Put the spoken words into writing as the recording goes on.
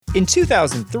In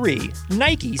 2003,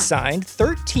 Nike signed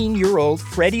 13-year-old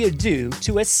Freddie Adu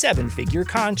to a 7-figure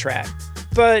contract.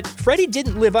 But Freddie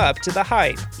didn't live up to the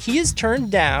hype. He has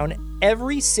turned down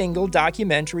every single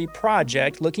documentary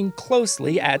project looking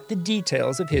closely at the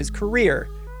details of his career.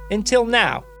 Until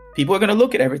now. People are going to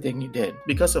look at everything you did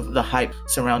because of the hype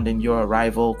surrounding your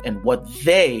arrival and what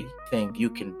they think you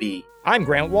can be. I'm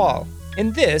Grant Wall,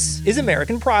 and this is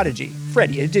American Prodigy,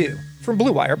 Freddie Adu, from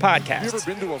Blue Wire Podcast. You ever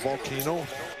been to a volcano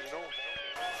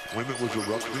when it was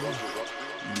erupting? You're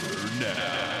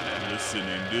now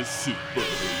listening to Super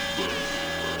Hoopers.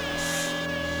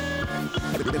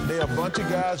 They're a bunch of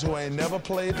guys who ain't never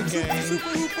played the game.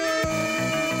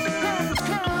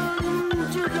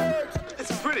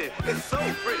 It's pretty. It's so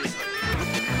pretty.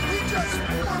 We just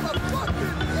won a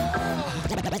fucking war.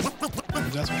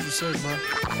 That's what you said, man.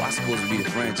 I'm supposed to be the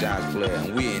franchise player,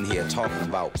 and we're in here talking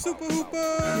about Super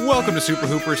Hoopers. Welcome to Super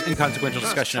Hoopers, inconsequential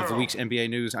discussion of the week's NBA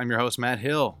news. I'm your host, Matt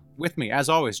Hill. With me, as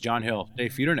always, John Hill,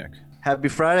 Dave Feudernick. Happy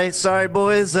Friday. Sorry,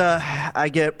 boys. I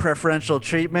get preferential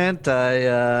treatment.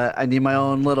 I need my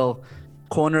own little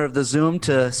corner of the Zoom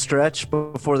to stretch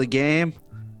before the game.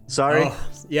 Sorry. Oh,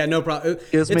 yeah, no problem.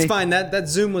 It's fine. That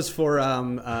Zoom was for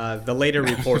the later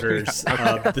reporters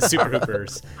of the Super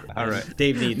Hoopers. All right.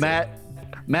 Dave needs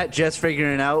Matt just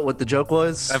figuring out what the joke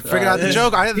was. I figured out the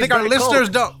joke. I think our listeners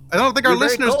don't. I don't think our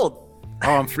listeners. Cold.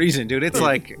 Oh, I'm freezing, dude. It's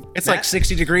like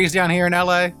 60 degrees down here in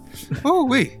LA. Ooh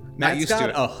wee. Not Matt's used got to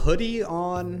it. a hoodie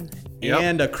on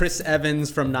and a Chris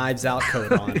Evans from Knives Out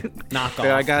coat on. Knockoff.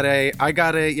 Yeah, I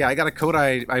got a coat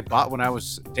I bought when I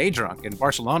was day drunk in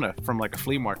Barcelona from like a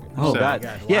flea market. Oh, So, God.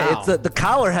 Wow. Yeah, it's the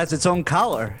collar has its own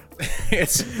collar.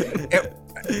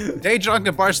 Day drunk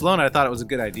in Barcelona, I thought it was a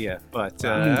good idea, but Too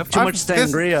much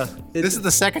sangria. This is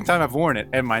the second time I've worn it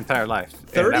in my entire life.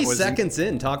 30 seconds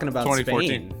in talking about 2014.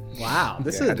 Spain. Wow,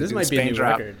 this might be a new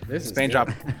drop. record. This Spain is drop.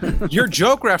 Your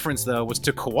joke reference though was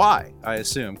to Kawhi, I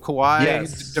assume. Kawhi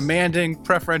Yes. demanding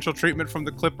preferential treatment from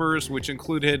the Clippers, which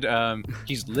included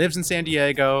he lives in San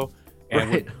Diego,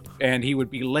 and Right. and he would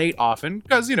be late often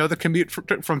because the commute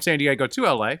from San Diego to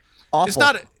LA. Awful. It's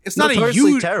not a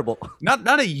Notoriously terrible.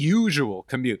 not a usual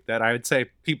commute that I would say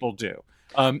people do.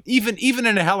 Even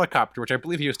in a helicopter, which I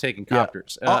believe he was taking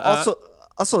copters.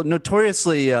 Also,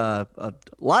 notoriously a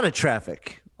lot of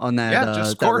traffic on that.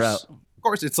 Just that course. route. Of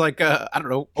course, it's like I don't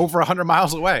know, over 100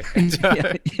 miles away.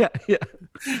 Yeah.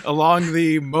 Along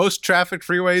the most trafficked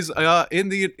freeways in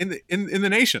the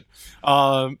nation.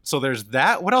 So there's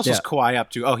that. What else was Kawhi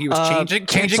up to? Oh, he was changing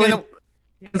canceling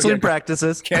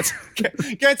practices.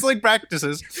 Canceling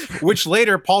practices, which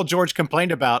later Paul George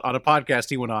complained about on a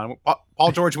podcast he went on.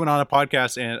 Paul George went on a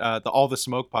podcast and the All the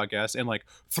Smoke podcast and like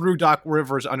threw Doc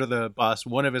Rivers under the bus.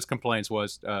 One of his complaints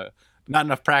was not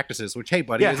enough practices. Which, hey,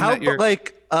 buddy, Yeah, how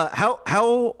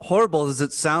horrible does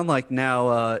it sound like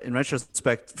now in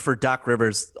retrospect for Doc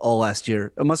Rivers all last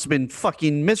year? It must have been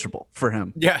fucking miserable for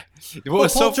him. Yeah. What Well,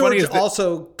 was Paul so funny George is that,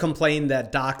 also complained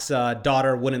that Doc's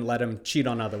daughter wouldn't let him cheat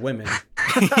on other women.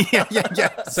 yeah.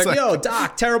 It's like, yo,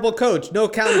 Doc, terrible coach, no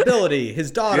accountability.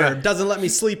 His daughter doesn't let me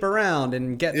sleep around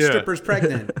and get strippers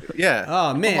pregnant. Yeah.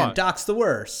 Oh, Come man, on. Doc's the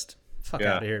worst. Fuck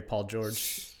out of here, Paul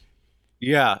George.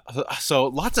 Yeah, so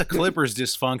lots of Clippers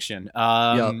dysfunction.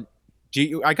 I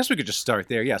guess we could just start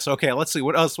there. Yes. Okay. Let's see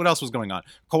what else was going on.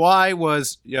 Kawhi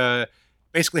was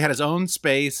basically had his own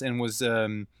space and was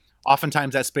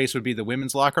oftentimes that space would be the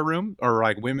women's locker room or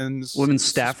like women's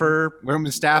staffers.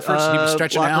 He was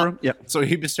stretching locker out. room. Yep. So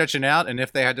he'd be stretching out, and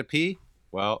if they had to pee,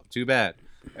 well, too bad.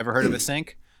 Ever heard of a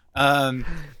sink?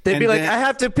 They'd be like, I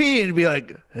have to pee, and he'd be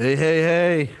like,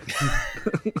 hey.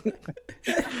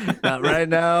 Not right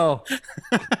now.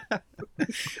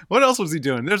 What else was he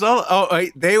doing? There's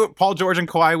Paul George and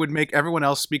Kawhi would make everyone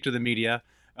else speak to the media,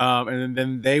 and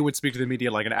then they would speak to the media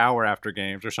like an hour after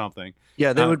games or something.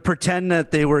 Yeah, they would pretend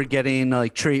that they were getting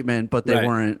like treatment, but they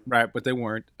weren't. Right, but they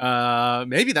weren't.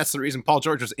 Maybe that's the reason Paul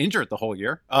George was injured the whole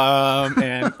year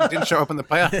and didn't show up in the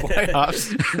playoffs.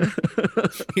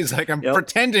 He's like, I'm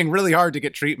pretending really hard to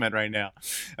get treatment right now.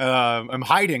 I'm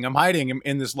hiding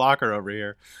in this locker over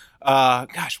here.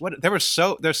 Gosh, there's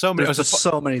so many. There's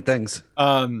so many things.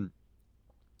 Paul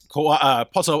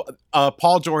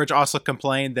George also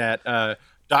complained that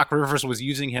Doc Rivers was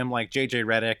using him like JJ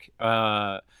Redick,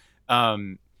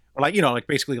 or like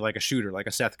basically like a shooter, like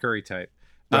a Seth Curry type.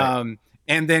 Right.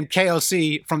 And then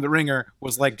KOC from The Ringer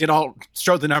was like,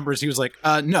 showed the numbers. He was like,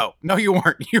 no, you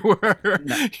weren't. You were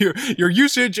your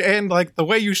usage and like the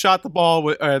way you shot the ball,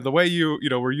 the way you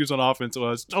were used on offense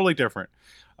was totally different.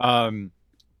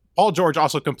 Paul George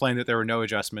also complained that there were no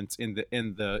adjustments in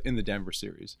the Denver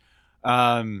series.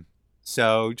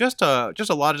 So just a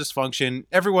lot of dysfunction.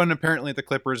 Everyone apparently at the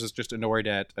Clippers is just annoyed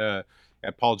at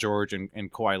Paul George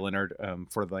and Kawhi Leonard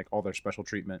for like all their special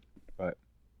treatment. But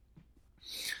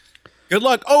good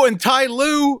luck. Oh, and Ty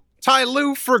Lue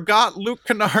forgot Luke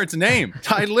Kennard's name.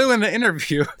 Ty Lue in the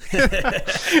interview.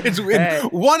 It's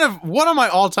one of my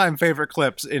all-time favorite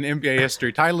clips in NBA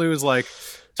history. Ty Lue is like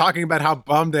talking about how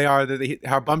bummed they are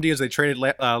how bummed he is they traded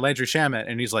Landry Shamet,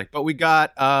 and he's like, but we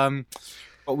got, and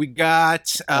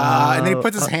then he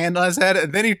puts his hand on his head,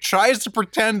 and then he tries to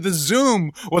pretend the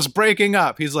Zoom was breaking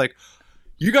up. He's like,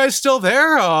 "You guys still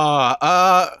there?"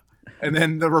 And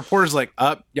then the reporter's like,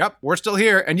 yep, we're still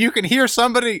here. And you can hear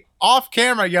somebody off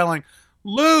camera yelling,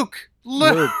 Luke.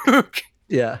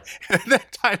 Yeah. And then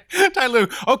Ty Lue,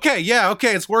 okay,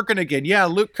 it's working again. Yeah,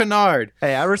 Luke Kennard.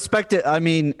 Hey, I respect it. I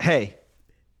mean, hey,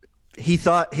 he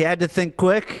thought he had to think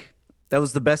quick. That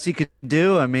was the best he could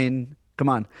do. I mean, come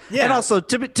on. Yeah. And also,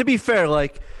 to be fair,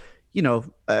 like, you know,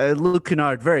 Luke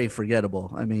Kennard, very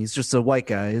forgettable. I mean, he's just a white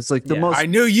guy. It's like the most. I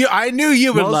knew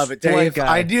you would love it, Dave.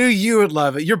 I knew you would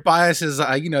love it. Your bias is,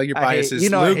 your bias is. You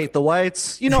know, Luke. I hate the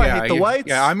whites. You know, I hate the whites.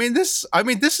 Yeah, I mean this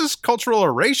is cultural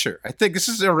erasure. I think this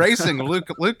is erasing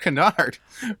Luke Kennard.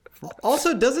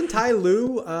 Also, doesn't Ty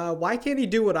Lue? Why can't he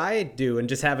do what I do and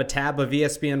just have a tab of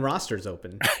ESPN rosters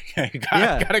open? Gotta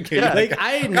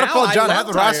call John to have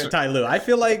the roster. Ty Lue. I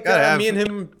feel like me and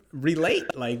him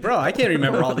relate. Like, bro, I can't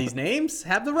remember all these names.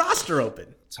 Have the roster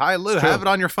open. Ty Lue, have it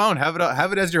on your phone. Have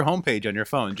it as your homepage on your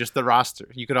phone. Just the roster.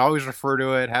 You could always refer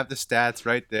to it. Have the stats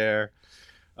right there.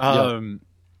 Doesn't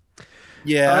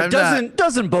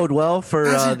bode well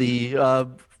for the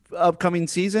upcoming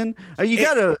season. You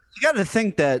gotta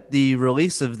think that the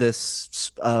release of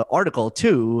this article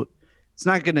too, it's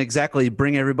not going to exactly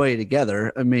bring everybody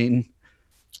together. I mean.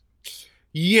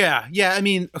 Yeah. I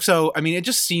mean, it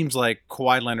just seems like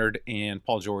Kawhi Leonard and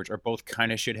Paul George are both kind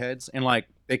of shitheads, and like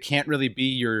they can't really be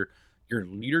your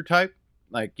leader type.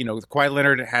 Like, you know, Kawhi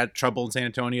Leonard had trouble in San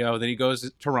Antonio, then he goes to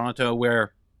Toronto,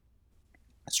 where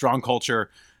strong culture.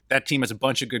 That team has a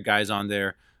bunch of good guys on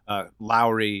there: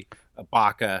 Lowry,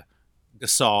 Ibaka,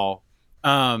 Gasol,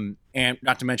 and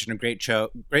not to mention a great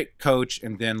coach,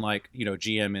 and then like, you know,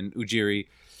 GM and Ujiri.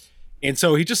 And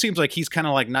so he just seems like he's kind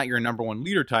of like not your number one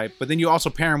leader type. But then you also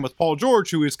pair him with Paul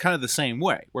George, who is kind of the same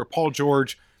way, where Paul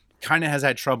George kind of has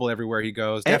had trouble everywhere he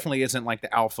goes. Definitely isn't like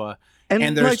the alpha.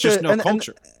 And there's like just no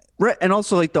culture. And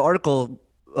also, like, the article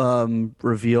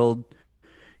revealed,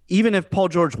 even if Paul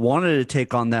George wanted to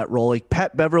take on that role, like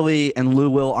Pat Beverly and Lou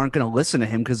Will aren't going to listen to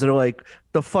him because they're like,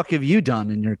 the fuck have you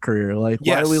done in your career? Like,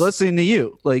 why are we listening to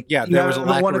you? Like, there was a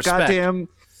lack of respect.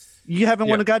 You haven't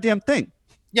won a goddamn thing.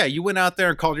 Yeah, you went out there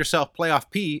and called yourself Playoff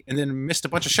P and then missed a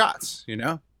bunch of shots, you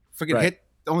know? Hit.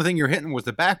 The only thing you're hitting was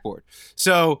the backboard.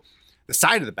 So, the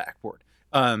side of the backboard.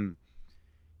 So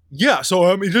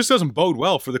it just doesn't bode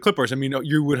well for the Clippers. I mean,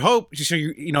 you would hope,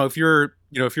 if you're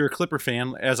a Clipper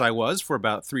fan, as I was for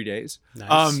about 3 days,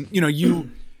 nice. You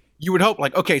would hope,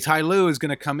 like, okay, Ty Lue is going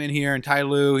to come in here, and Ty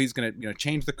Lue, he's going to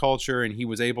change the culture, and he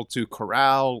was able to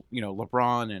corral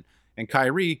LeBron and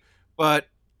Kyrie, but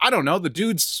I don't know, the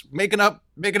dude's making up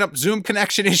Zoom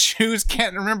connection issues,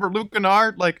 can't remember Luke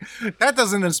Kennard. Like, that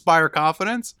doesn't inspire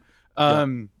confidence.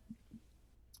 And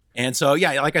so,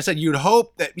 like I said, you'd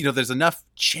hope that, there's enough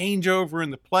changeover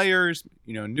in the players,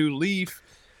 new leaf,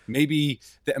 maybe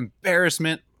the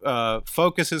embarrassment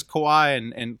focuses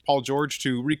Kawhi and Paul George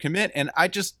to recommit. And I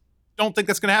just don't think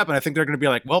that's going to happen. I think they're going to be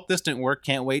like, well, this didn't work.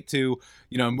 Can't wait to,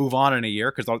 move on in a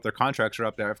year because their contracts are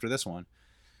up there after this one.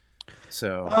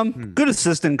 So good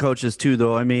assistant coaches too,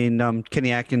 though. I mean,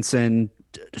 Kenny Atkinson.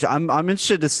 I'm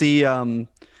interested to see,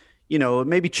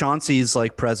 maybe Chauncey's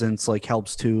like presence like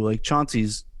helps too. Like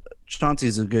Chauncey's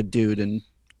a good dude, and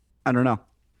I don't know.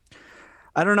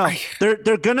 They're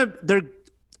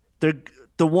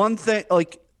the one thing.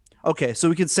 Like, okay, so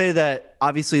we could say that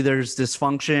obviously there's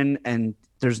dysfunction and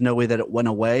there's no way that it went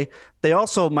away. They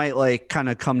also might like kind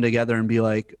of come together and be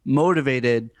like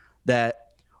motivated that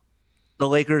the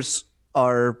Lakers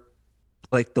are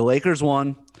like the Lakers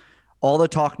won. All the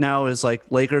talk now is like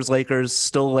Lakers,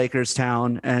 still Lakers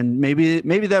town. And maybe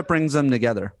that brings them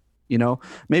together.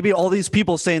 Maybe all these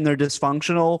people saying they're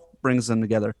dysfunctional brings them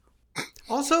together.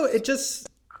 Also, it just,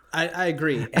 I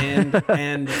agree. And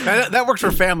that works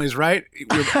for families, right?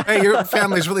 Hey, your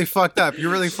family's really fucked up.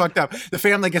 You're really fucked up. The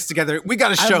family gets together. We got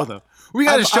to show them. We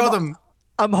got to show them.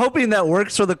 I'm hoping that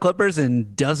works for the Clippers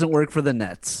and doesn't work for the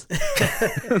Nets.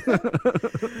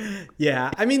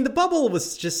 Yeah, I mean, the bubble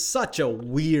was just such a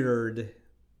weird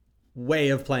way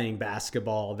of playing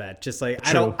basketball that just like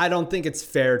True. I don't think it's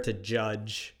fair to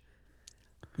judge,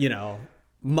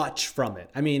 much from it.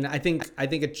 I mean, I think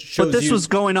it shows. But this was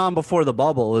going on before the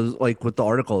bubble, is like with the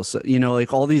articles. You know,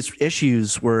 like all these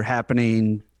issues were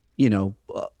happening, you know,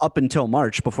 up until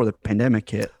March before the pandemic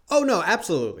hit. Oh no,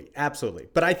 absolutely, absolutely.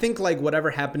 But I think like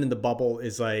whatever happened in the bubble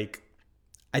is like,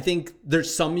 I think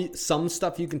there's some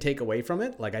stuff you can take away from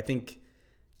it. Like I think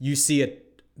you see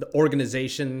the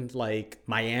organization like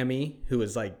Miami, who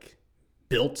is like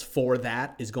built for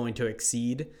that, is going to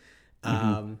exceed.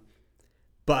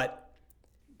 But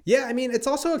yeah, I mean, it's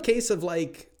also a case of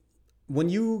like when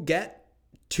you get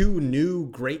two new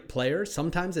great players,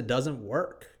 sometimes it doesn't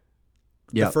work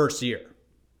the first year.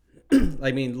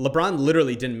 I mean, LeBron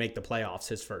literally didn't make the playoffs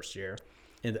his first year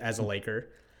as a Laker.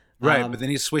 Right, but then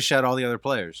he switched out all the other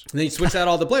players. And then he switched out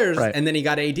all the players, and then he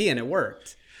got AD, and it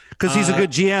worked. Because he's a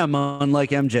good GM,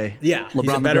 unlike MJ. Yeah,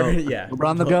 LeBron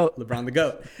the GOAT. LeBron the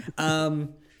GOAT.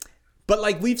 But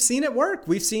like we've seen it work.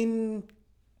 We've seen,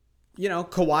 you know,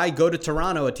 Kawhi go to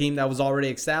Toronto, a team that was already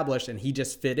established, and he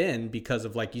just fit in because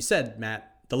of, like you said,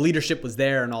 Matt, the leadership was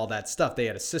there and all that stuff. They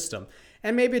had a system.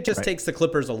 And maybe it just takes the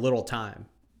Clippers a little time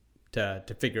to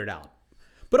figure it out.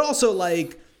 But also,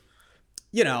 like,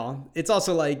 you know, it's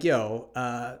also like, Lou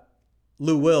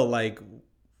Will, like,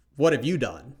 what have you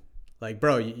done? Like,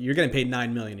 bro, you're getting paid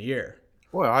 $9 million a year.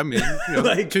 Well, I mean, you know,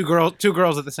 like, two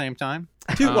girls at the same time.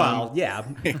 Well, yeah,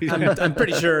 I'm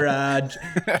pretty sure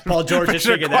Paul George has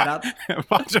figured that out.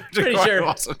 Paul George pretty sure,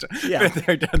 also yeah, been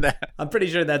there, done that. I'm pretty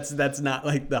sure that's not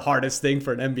like the hardest thing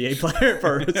for an NBA player.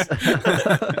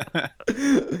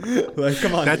 Like,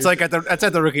 come on, that's dude. like at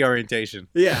the rookie orientation.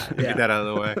 Yeah. Get that out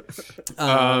of the way.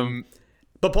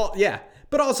 But Paul,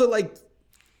 but also like,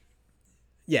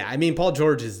 I mean, Paul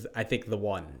George is, I think, the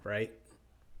one, right?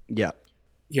 Yeah.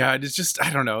 Yeah, it's just, I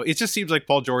don't know. It just seems like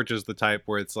Paul George is the type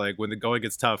where it's like when the going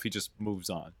gets tough, he just moves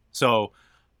on. So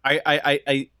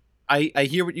I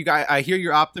hear what you guys, I hear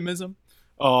your optimism,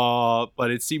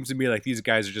 but it seems to me like these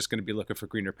guys are just going to be looking for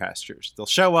greener pastures. They'll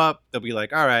show up, they'll be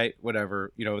like, all right,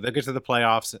 whatever, you know, they'll get to the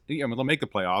playoffs. I mean, they'll make the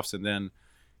playoffs, and then,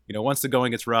 you know, once the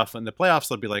going gets rough in the playoffs,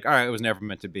 they'll be like, all right, it was never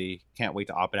meant to be. Can't wait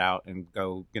to opt out and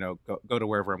go to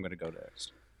wherever I'm going to go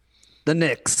next. The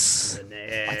Knicks. I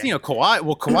think, you know,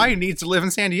 Kawhi needs to live in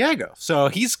San Diego, so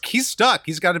he's stuck.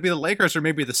 He's got to be the Lakers or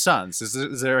maybe the Suns.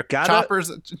 Is there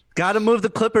choppers? Got to move the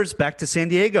Clippers back to San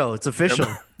Diego. It's official.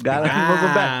 Got to move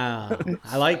them back.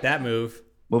 I like that move.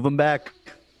 Move them back.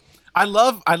 I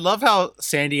love how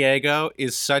San Diego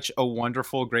is such a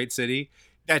wonderful, great city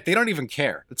that they don't even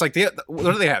care. It's like what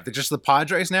do they have? They're just the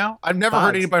Padres now. I've never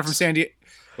heard anybody from San Diego.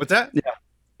 What's that?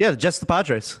 Yeah, just the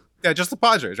Padres. Yeah, just the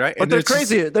Padres, right? But they're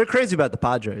crazy. They're crazy about the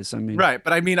Padres. I mean, right?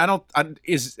 But I mean,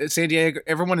 is San Diego?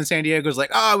 Everyone in San Diego is like,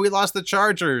 we lost the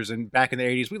Chargers, and back in the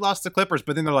 '80s, we lost the Clippers.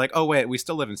 But then they're like, oh wait, we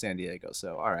still live in San Diego,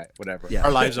 so all right, whatever. Yeah. Our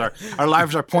lives are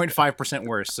 0.5%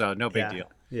 worse, so no big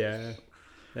deal. Yeah,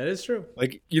 that is true.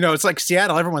 Like, you know, it's like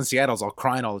Seattle. Everyone in Seattle's all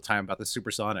crying all the time about the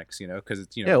Supersonics, you know, because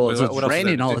it's, you know, it's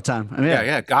raining all the time. I mean,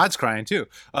 yeah, God's crying too.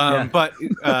 But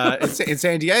in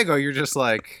San Diego, you're just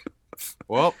like,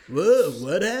 well, whoa,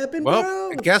 what happened,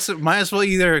 bro? I guess it might as well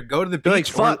either go to the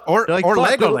beach or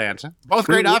Legoland. Both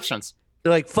great options.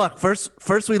 They're like, fuck.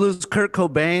 First we lose Kurt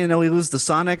Cobain, and then we lose the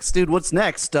Sonics, dude. What's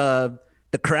next? The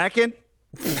Kraken.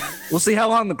 We'll see how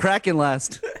long the Kraken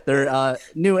last. Their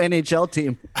new NHL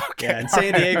team. Okay. Yeah, in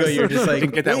San Diego, you're just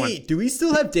like, wait, do we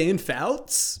still have Dan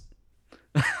Fouts?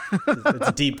 It's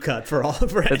a deep cut for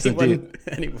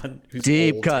anyone who's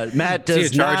deep old. cut. Matt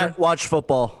does not watch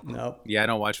football. No. Yeah, I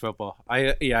don't watch football.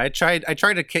 I tried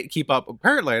to keep up.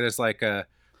 Apparently, there's like the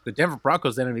Denver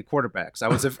Broncos didn't have any quarterbacks.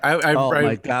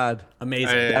 My god,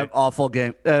 amazing! That awful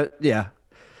game. Yeah.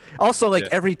 Also, like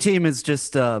every team is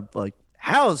just like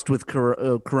housed with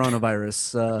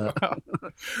coronavirus.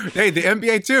 Hey, the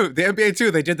NBA too.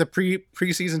 They did the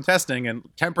preseason testing, and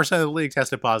 10% of the league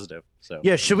tested positive. So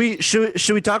yeah, should we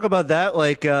talk about that?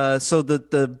 Like, so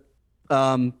the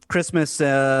Christmas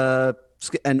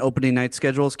and opening night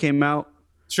schedules came out.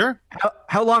 Sure.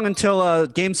 How long until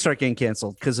games start getting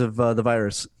canceled because of the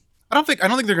virus? I don't think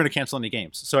they're going to cancel any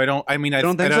games. So I don't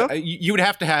think so. You would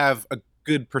have to have a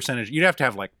good percentage. You'd have to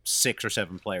have like 6 or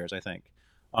 7 players, I think.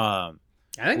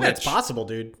 I think that's possible,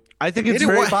 dude. I think it's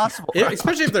very possible.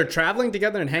 Especially if they're traveling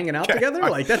together and hanging out together.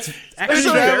 Like, that's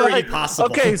actually very possible.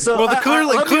 Okay, so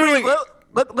clearly.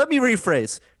 Let me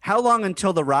rephrase. How long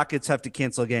until the Rockets have to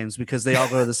cancel games because they all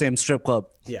go to the same strip club?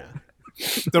 Yeah.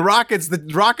 The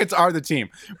Rockets are the team.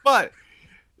 But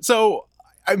so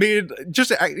I mean,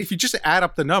 if you just add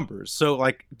up the numbers, so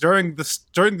like during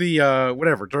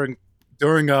the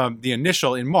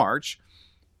initial in March,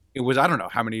 it was, I don't know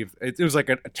how many, it was like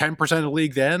a 10% of the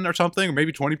league then or something, or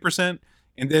maybe 20%.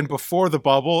 And then before the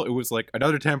bubble, it was like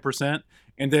another 10%.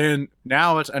 And then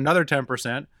now it's another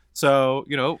 10%. So,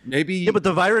 maybe. Yeah, but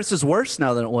the virus is worse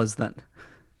now than it was then.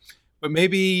 But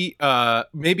maybe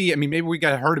we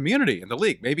got herd immunity in the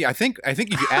league. I think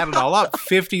if you add it all up,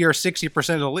 50 or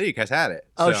 60% of the league has had it.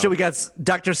 Oh, so. shit, we got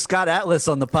Dr. Scott Atlas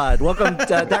on the pod. Welcome,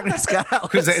 Dr. Scott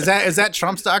Atlas. Is that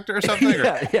Trump's doctor or something?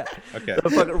 Yeah. Okay.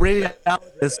 The fucking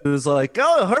radiologist who's like,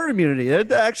 oh, herd immunity.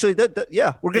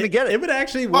 Yeah, we're going to get it. It would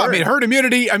actually work. Well, herd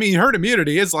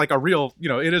immunity is like a real,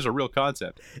 it is a real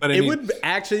concept. But it would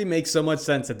actually make so much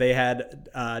sense if they had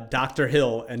Dr.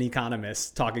 Hill, an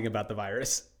economist, talking about the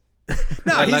virus.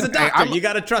 No, he's a doctor. You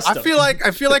got to trust him. I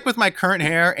feel like with my current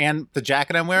hair and the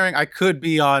jacket I'm wearing, I could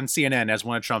be on CNN as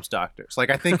one of Trump's doctors. Like,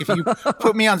 I think if you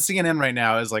put me on CNN right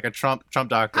now as like a Trump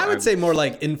doctor, I would say more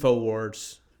like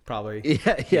InfoWars, probably.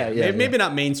 Yeah. Maybe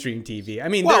not mainstream TV. I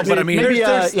mean,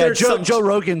 Joe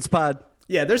Rogan's pod.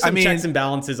 Yeah, there's some checks and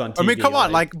balances on TV. Come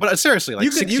on, but seriously, like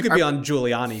you could be on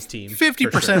Giuliani's team.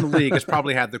 50% of the league has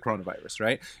probably had the coronavirus,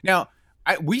 right? Now,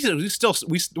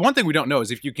 one thing we don't know is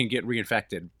if you can get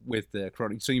reinfected with the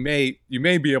corona. So you may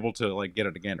be able to like get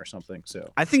it again or something.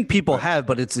 So I think people have,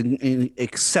 but it's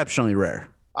exceptionally rare.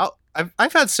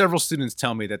 I've had several students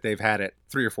tell me that they've had it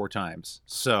 3 or 4 times.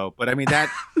 So, but I mean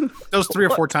that those 3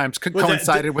 or 4 times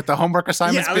coincided with the homework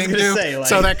assignments being due.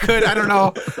 So that could I don't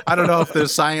know if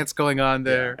there's science going on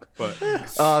there. But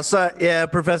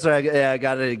Professor, I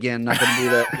got it again. Not gonna do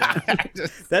that.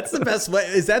 That's the best way.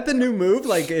 Is that the new move?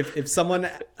 Like if someone you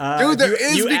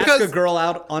because ask a girl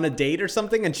out on a date or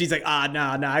something and she's like,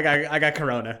 no, I got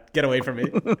corona. Get away from me.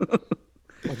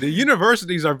 The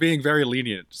universities are being very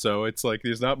lenient, so it's like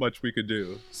there's not much we could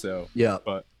do. So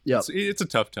but it's a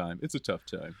tough time. It's a tough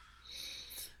time.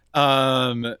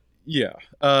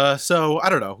 So I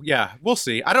don't know. Yeah, we'll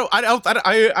see.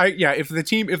 If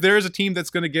there is a team that's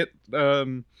going to get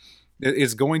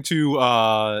is going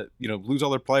to lose all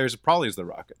their players, it probably is the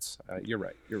Rockets. You're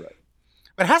right.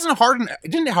 But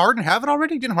didn't Harden have it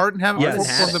already? Didn't Harden have it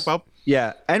before the bubble?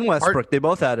 Yeah, and Westbrook, they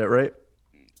both had it, right?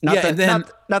 Not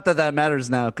that matters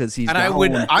now because he's. And I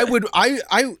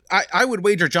would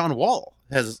wager John Wall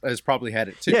has probably had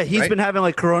it too. Yeah, he's been having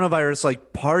like coronavirus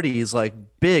like parties, like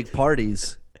big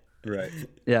parties. Right.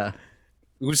 Yeah.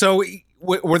 So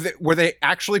were they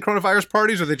actually coronavirus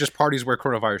parties, or are they just parties where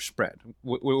coronavirus spread?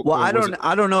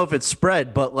 I don't know if it's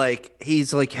spread, but like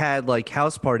he's like had like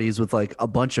house parties with like a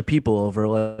bunch of people over.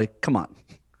 Like, come on.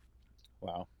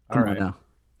 Wow. Come on now.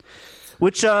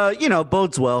 Which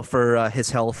bodes well for his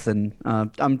health, and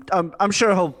I'm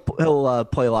sure he'll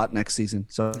play a lot next season.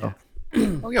 So,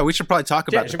 we should probably talk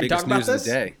about the biggest news of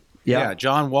the day. Yeah,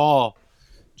 John Wall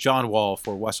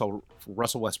for Russell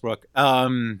Westbrook,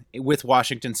 with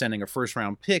Washington sending a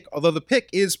first-round pick. Although the pick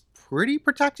is pretty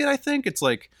protected, I think it's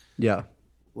like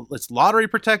it's lottery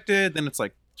protected. Then it's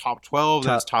like top 12,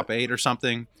 then it's top 8 or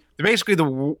something. Basically,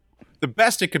 the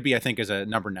best it could be, I think, is a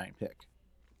number 9 pick.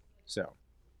 So,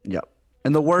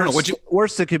 and the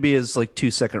worst it could be is like 2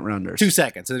 second rounders. 2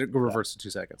 seconds. It reverts to 2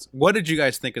 seconds. What did you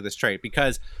guys think of this trade?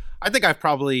 Because I think I've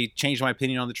probably changed my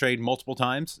opinion on the trade multiple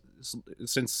times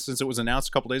since it was announced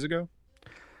a couple days ago.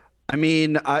 I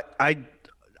mean, I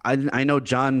know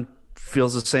John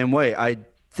feels the same way. I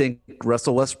think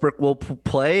Russell Westbrook will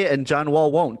play and John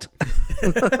Wall won't.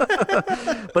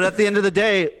 But at the end of the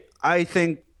day, I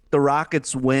think the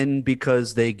Rockets win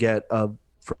because they get a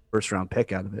first round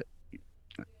pick out of it.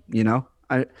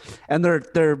 And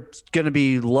they're going to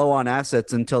be low on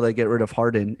assets until they get rid of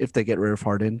Harden, if they get rid of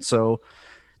Harden. So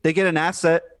they get an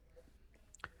asset.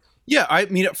 Yeah, I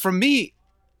mean, for me,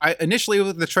 initially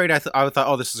with the trade, I thought,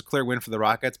 oh, this is a clear win for the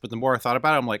Rockets. But the more I thought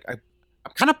about it, I'm like, I'm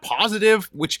kind of positive,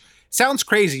 which sounds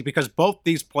crazy because both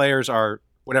these players are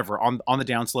whatever on the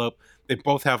downslope. They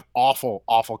both have awful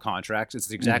contracts. It's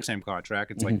the exact same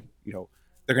contract. It's like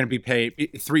they're going to be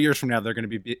paid 3 years from now. They're going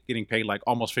to be getting paid like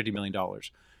almost $50 million.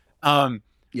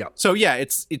 So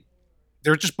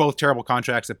they're just both terrible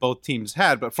contracts that both teams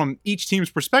had. But from each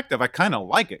team's perspective, I kind of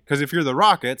like it because if you're the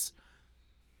Rockets,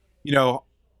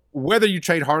 whether you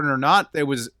trade Harden or not, there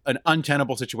was an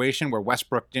untenable situation where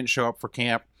Westbrook didn't show up for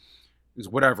camp. It was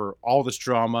whatever, all this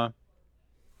drama.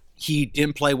 He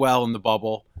didn't play well in the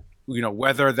bubble.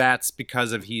 Whether that's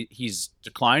because of he's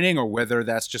declining or whether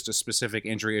that's just a specific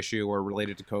injury issue or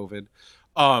related to COVID,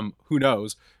 who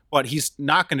knows? But he's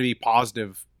not going to be a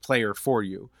positive player for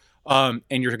you, and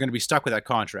you're going to be stuck with that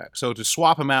contract. So to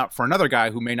swap him out for another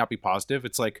guy who may not be positive,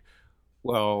 it's like,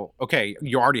 well, okay,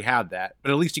 you already had that,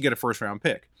 but at least you get a first-round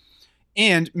pick.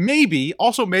 And maybe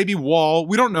Wall,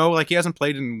 we don't know, like he hasn't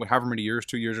played in however many years,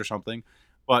 2 years or something,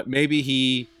 but maybe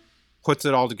he puts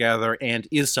it all together and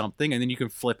is something, and then you can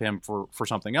flip him for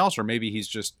something else, or maybe he's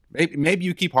just maybe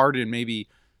you keep Harden and maybe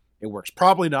it works.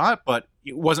 Probably not, but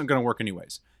it wasn't going to work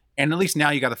anyways. And at least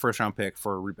now you got the first round pick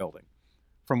for rebuilding.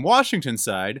 From Washington's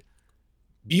side,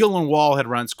 Beal and Wall had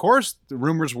run its course. The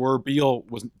rumors were Beal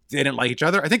didn't like each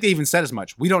other. I think they even said as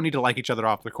much. We don't need to like each other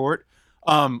off the court.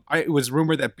 It was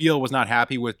rumored that Beal was not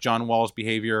happy with John Wall's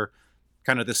behavior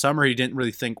kind of this summer. He didn't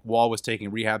really think Wall was taking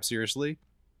rehab seriously.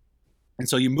 And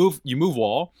so you move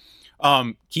Wall,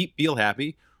 keep Beal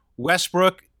happy.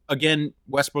 Westbrook's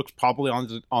probably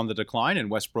on the decline,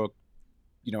 and Westbrook,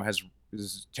 has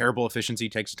terrible efficiency,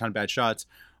 takes a ton of bad shots,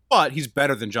 but he's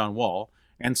better than John Wall.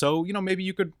 And so, maybe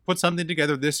you could put something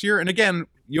together this year. And again,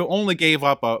 you only gave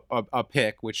up a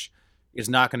pick, which is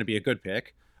not going to be a good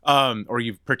pick, or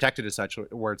you've protected it such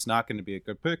where it's not going to be a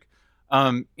good pick.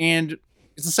 And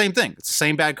it's the same thing. It's the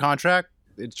same bad contract.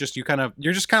 It's just you're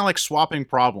just kind of like swapping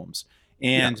problems.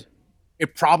 And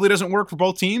it probably doesn't work for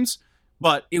both teams,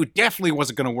 but it definitely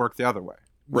wasn't going to work the other way.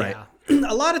 Right.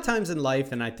 Yeah. A lot of times in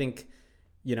life, and I think,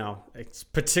 it's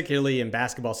particularly in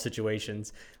basketball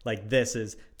situations like this,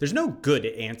 is there's no good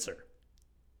answer.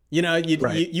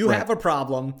 You have a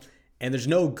problem, and there's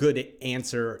no good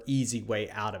answer, easy way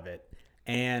out of it.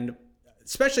 And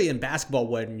especially in basketball,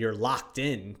 when you're locked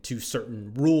in to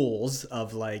certain rules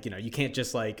of you can't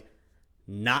just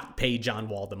not pay John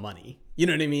Wall the money. You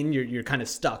know what I mean? You're kind of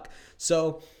stuck.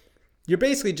 So you're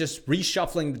basically just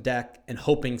reshuffling the deck and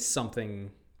hoping something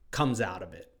comes out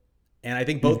of it. And I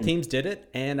think both teams did it.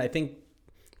 And I think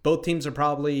both teams are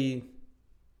probably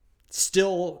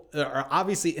are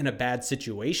obviously in a bad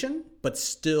situation, but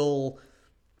still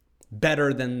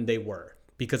better than they were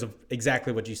because of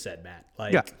exactly what you said, Matt.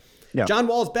 John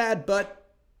Wall's bad,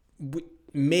 but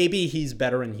maybe he's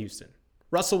better in Houston.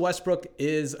 Russell Westbrook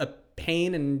is a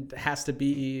pain and has to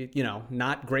be,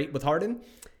 not great with Harden.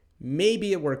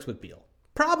 Maybe it works with Beal.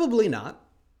 Probably not.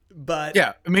 But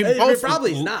yeah, I mean,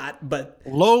 probably not. But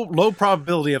low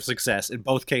probability of success in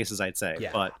both cases, I'd say,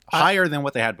 but higher than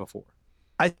what they had before.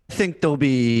 I think there'll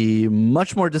be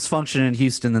much more dysfunction in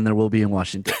Houston than there will be in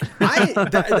Washington. I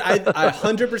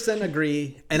 100%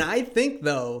 agree, and I think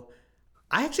I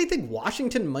actually think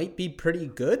Washington might be pretty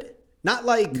good. Not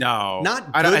good.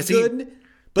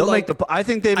 But I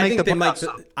think they make the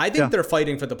playoffs. I think they're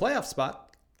fighting for the playoff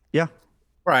spot. Yeah.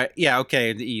 Right. Yeah. Okay.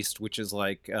 In the East, which is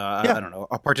I don't know,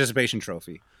 a participation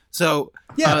trophy. So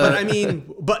but I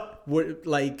mean,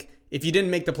 if you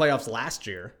didn't make the playoffs last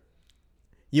year,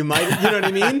 you might. You know what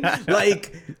I mean?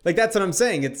 like that's what I'm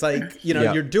saying. It's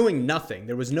you're doing nothing.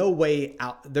 There was no way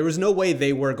out. There was no way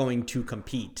they were going to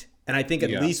compete. And I think at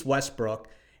least Westbrook.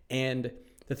 And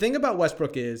the thing about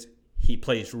Westbrook is he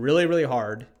plays really, really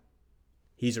hard.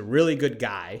 He's a really good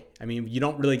guy. I mean, you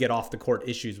don't really get off the court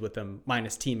issues with him,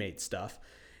 minus teammate stuff.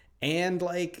 And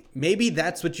maybe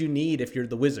that's what you need if you're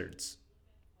the Wizards.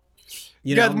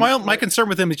 My concern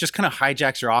with him is just kind of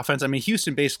hijacks your offense. I mean,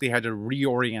 Houston basically had to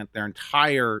reorient their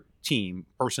entire team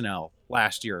personnel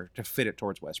last year to fit it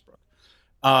towards Westbrook.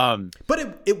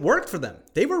 But it worked for them.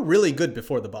 They were really good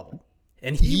before the bubble.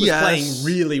 And he was playing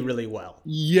really, really well.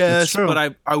 Yes,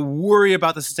 but I worry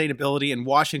about the sustainability, and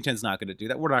Washington's not going to do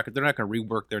that. They're not going to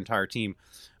rework their entire team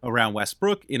around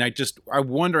Westbrook, and I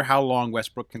wonder how long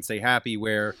Westbrook can stay happy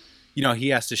where, he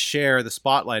has to share the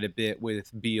spotlight a bit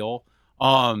with Beal.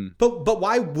 But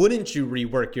why wouldn't you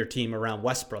rework your team around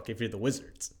Westbrook if you're the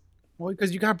Wizards? Well,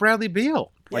 because you got Bradley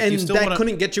Beal, and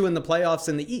couldn't get you in the playoffs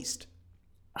in the East.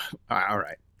 All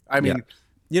right, I mean,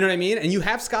 you know what I mean, and you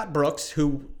have Scott Brooks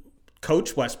who.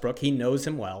 Coach Westbrook, he knows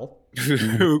him well.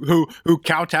 who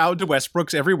kowtowed to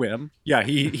Westbrook's every whim. Yeah,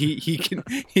 he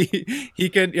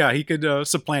can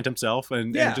supplant himself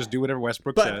and just do whatever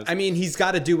Westbrook says. I mean, he's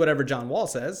got to do whatever John Wall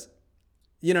says.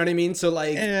 You know what I mean? So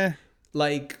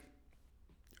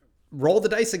roll the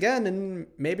dice again and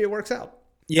maybe it works out.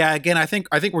 Yeah, again, I think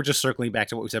we're just circling back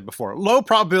to what we said before. Low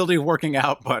probability of working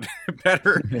out, but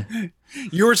better.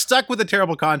 You were stuck with a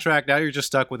terrible contract. Now you're just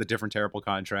stuck with a different terrible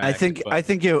contract. I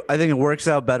think it works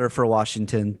out better for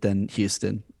Washington than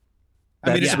Houston.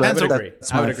 It depends.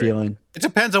 That's my feeling. It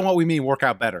depends on what we mean work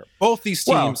out better. Both these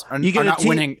teams are not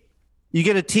winning. You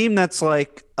get a team that's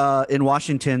in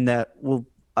Washington that will,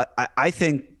 I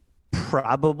think,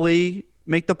 probably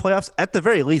make the playoffs, at the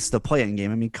very least the play-in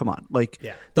game. I mean, come on,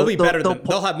 they'll be better.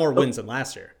 They'll have more wins than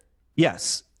last year.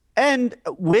 Yes, and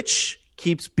which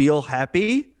keeps Beal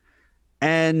happy,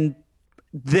 and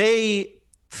they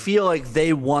feel like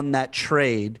they won that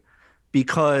trade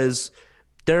because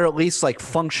they're at least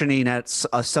functioning at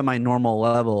a semi-normal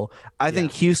level. I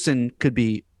think Houston could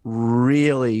be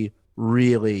really,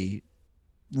 really,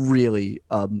 really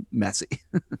messy.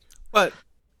 But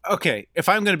okay, if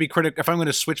I'm going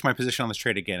to switch my position on this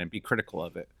trade again and be critical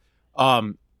of it,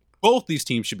 both these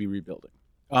teams should be rebuilding.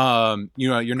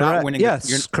 You're not winning.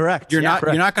 Yes, correct. You're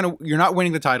not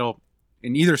winning the title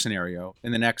in either scenario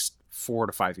in the next 4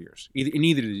 to 5 years, in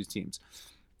either of these teams.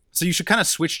 So you should kind of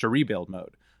switch to rebuild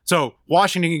mode. So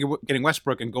Washington getting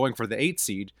Westbrook and going for the 8th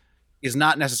seed is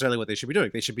not necessarily what they should be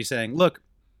doing. They should be saying, look,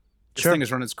 this thing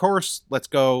has run its course. Let's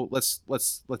go. Let's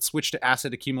switch to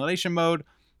asset accumulation mode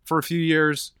for a few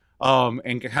years,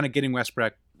 and kind of getting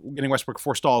Westbrook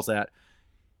forestalls that.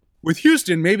 With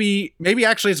Houston, maybe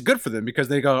actually it's good for them because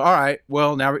they go, all right,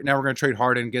 well now we're going to trade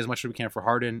Harden, get as much as we can for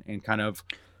Harden, and kind of,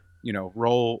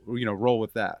 roll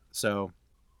with that. So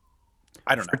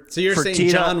I don't know. So you're saying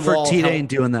John Wall ain't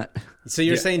doing that. So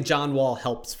you're saying John Wall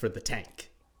helps for the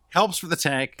tank. Helps for the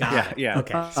tank. Yeah.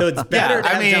 Okay. So it's better to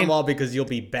have John Wall because you'll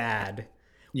be bad.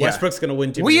 Yeah. Westbrook's going to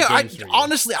win too many games for you.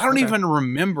 Honestly, I don't even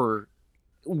remember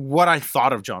what I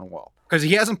thought of John Wall. Because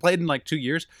he hasn't played in like 2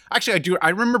 years. Actually, I do.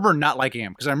 I remember not liking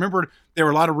him because I remember there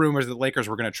were a lot of rumors that the Lakers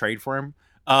were going to trade for him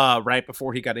right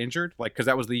before he got injured. Like, because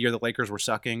that was the year the Lakers were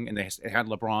sucking and they had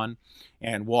LeBron,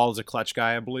 and Wall is a clutch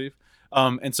guy, I believe.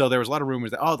 And so there was a lot of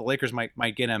rumors that the Lakers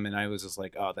might get him, and I was just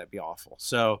like, oh, that'd be awful.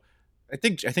 So I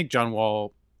think John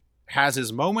Wall has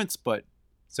his moments, but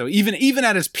so even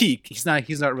at his peak, he's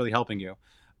not really helping you.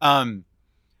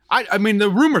 I mean, the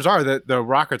rumors are that the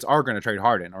Rockets are going to trade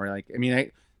Harden, or like, I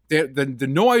mean, the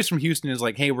noise from Houston is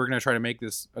like, hey, we're going to try to make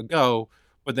this a go,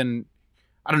 but then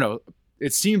I don't know.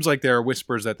 It seems like there are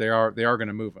whispers that they are going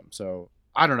to move him. So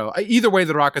I don't know. Either way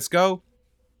the Rockets go,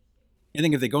 I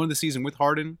think if they go into the season with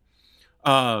Harden,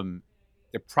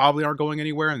 they probably aren't going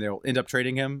anywhere, and they'll end up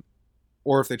trading him.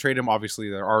 Or if they trade him, obviously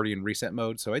they're already in reset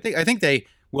mode. So I think they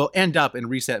will end up in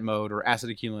reset mode or asset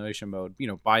accumulation mode,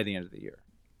 by the end of the year.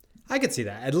 I could see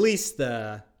that. At least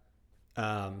the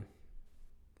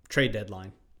trade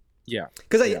deadline. Yeah.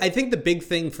 Because I think the big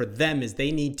thing for them is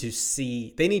they need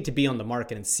to be on the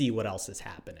market and see what else is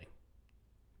happening.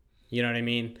 You know what I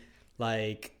mean?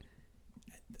 Like,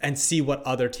 and see what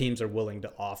other teams are willing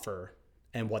to offer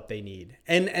and what they need.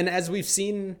 And as we've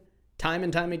seen time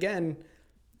and time again,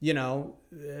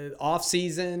 off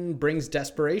season brings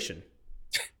desperation.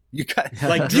 You got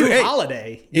like Drew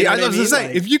Holiday. I was gonna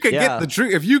say, if you could get the Drew,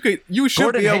 you should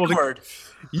Gordon be able Hayward.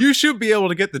 You should be able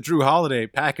to get the Drew Holiday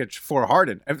package for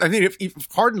Harden. I mean, if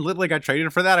Harden literally got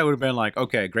traded for that, I would have been like,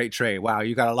 okay, great trade. Wow,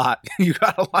 you got a lot. You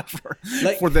got a lot for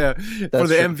the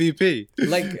MVP.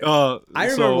 Like I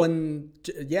remember when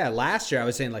last year I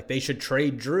was saying like they should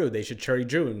trade Drew. They should trade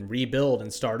Drew and rebuild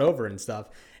and start over and stuff.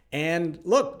 And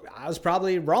look, I was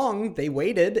probably wrong. They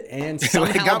waited and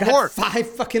somehow got more. 5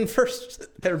 fucking firsts.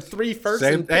 There were 3 firsts.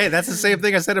 Hey, that's the same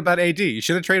thing I said about AD. You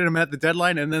should have traded him at the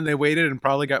deadline, and then they waited and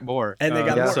probably got more. And they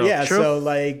got more. So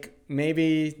like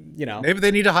maybe maybe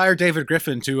they need to hire David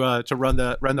Griffin to run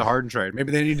the Harden trade.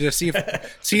 Maybe they need to see if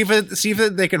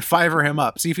they can Fiverr him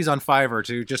up. See if he's on Fiverr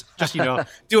to just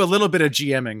do a little bit of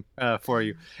GMing for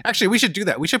you. Actually, we should do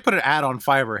that. We should put an ad on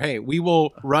Fiverr. Hey, we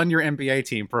will run your NBA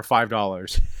team for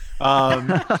 $5.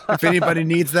 If anybody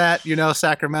needs that,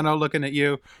 Sacramento looking at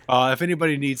you. If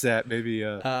anybody needs that, maybe.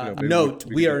 Note: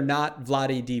 we are not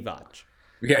Vlade Divac.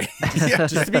 Okay.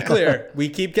 Just to be clear, we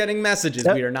keep getting messages.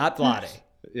 We are not Vlade.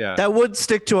 Yeah, that would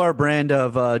stick to our brand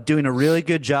of doing a really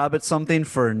good job at something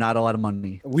for not a lot of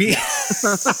money.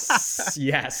 Yes.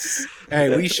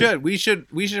 Hey, we should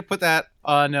put that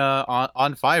on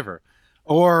Fiverr.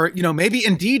 Or, maybe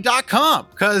Indeed.com,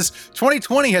 because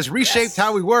 2020 has reshaped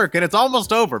how we work, and it's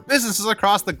almost over. Businesses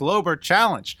across the globe are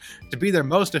challenged to be their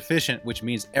most efficient, which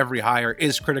means every hire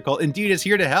is critical. Indeed is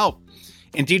here to help.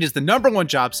 Indeed is the #1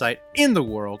 job site in the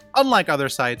world. Unlike other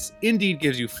sites, Indeed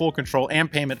gives you full control and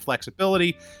payment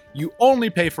flexibility. You only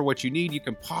pay for what you need. You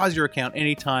can pause your account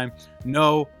anytime.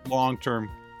 No long-term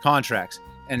contracts.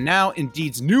 And now,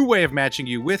 Indeed's new way of matching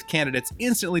you with candidates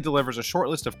instantly delivers a short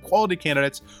list of quality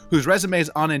candidates whose resumes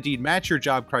on Indeed match your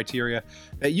job criteria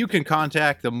that you can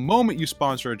contact the moment you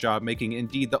sponsor a job, making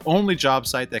Indeed the only job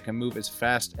site that can move as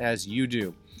fast as you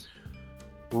do.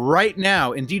 Right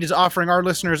now, Indeed is offering our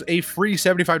listeners a free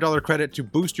 $75 credit to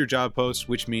boost your job post,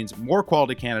 which means more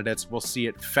quality candidates will see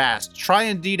it fast. Try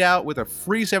Indeed out with a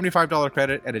free $75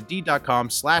 credit at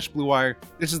Indeed.com/BlueWire.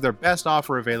 This is their best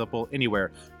offer available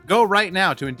anywhere. Go right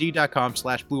now to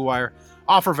Indeed.com/BlueWire.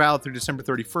 Offer valid through December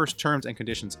 31st. Terms and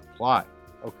conditions apply.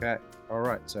 Okay. All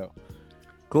right. So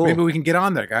cool. Maybe we can get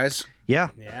on there, guys. Yeah.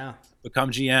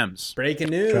 Become GMs. Breaking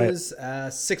news.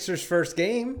 Sixers first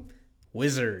game.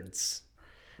 Wizards.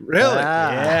 Really?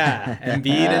 Yeah.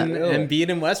 Embiid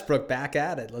and Westbrook back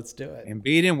at it. Let's do it.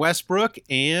 Embiid and Westbrook,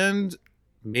 and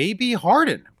maybe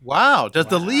Harden. Wow. Does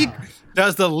the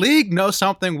league know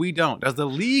something we don't? Does the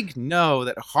league know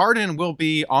that Harden will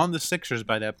be on the Sixers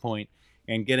by that point,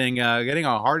 and getting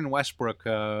a Harden Westbrook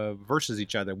versus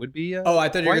each other would be I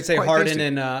thought you were going to say Harden tasty.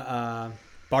 and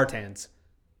Bartans.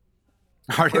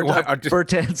 Harden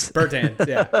Bertans,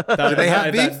 yeah. Do they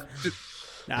have beef?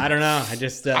 I don't know. I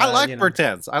just I like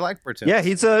Bertans. I like Bertans. Yeah,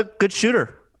 he's a good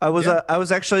shooter. I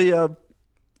was actually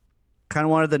kind of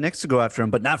wanted the Knicks to go after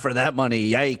him, but not for that money.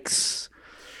 Yikes.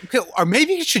 Okay, or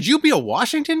maybe should you be a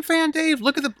Washington fan, Dave?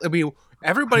 Look at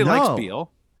everybody likes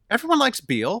Beal. Everyone likes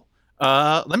Beal.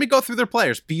 Let me go through their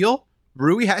players. Beal,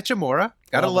 Rui Hachimura.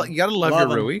 You gotta love your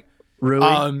Rui.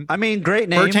 Rui. I mean, great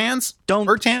name. Bertans.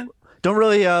 Don't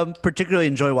really particularly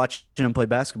enjoy watching him play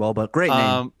basketball, but great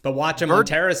name. But watch him on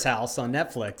Terrace House on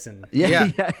Netflix. And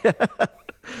yeah.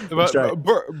 But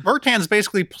Bertans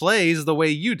basically plays the way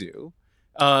you do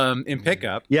in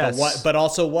pickup. Yes. But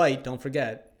also white, don't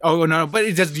forget. Oh, no,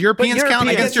 but does Europeans count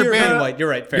against your European band? white. You're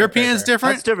right. Fair, Europeans fair.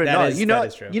 different? That's different. That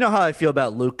is true. You know how I feel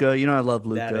about Luca. You know I love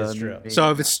Luca. That is true. So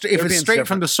if it's straight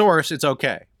from the source, it's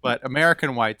okay. But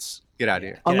American whites, get out of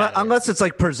here. Unless it's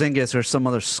like Porzingis or some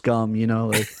other scum,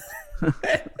 like.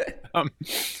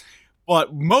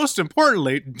 But most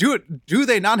importantly, do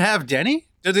they not have Denny?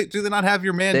 Do they not have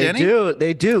your man Denny?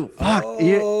 They do. Fuck.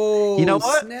 You know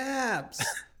what? Snaps.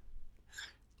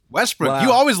 Westbrook,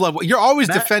 Wow. you're always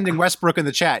defending Westbrook in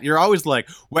the chat. You're always like,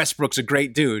 Westbrook's a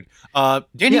great dude.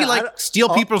 Didn't he steal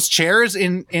people's chairs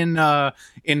in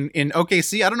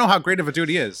OKC? I don't know how great of a dude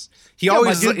he is. He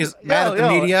always is mad at the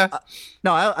media.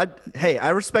 I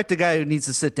respect a guy who needs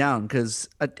to sit down because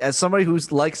as somebody who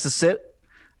likes to sit,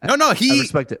 I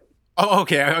respect it. Oh,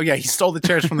 okay. Oh, yeah. He stole the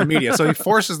chairs from the media, so he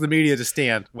forces the media to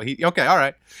stand. Well, all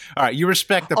right. You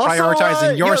respect the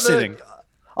prioritizing your sitting.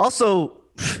 Also,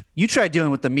 you try dealing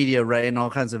with the media, right, and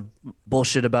all kinds of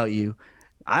bullshit about you.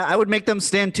 I would make them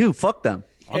stand too. Fuck them.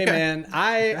 Hey, man,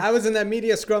 I was in that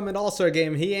media scrum at All-Star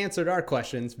game. He answered our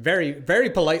questions very, very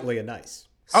politely and nice.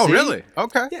 Oh, See? really?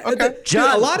 Okay. Yeah, okay.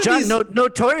 John these...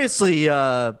 notoriously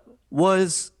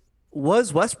was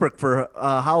Westbrook for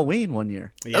Halloween one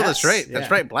year. Yes, Oh, that's right. That's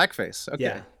right. Blackface. Okay.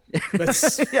 Yeah.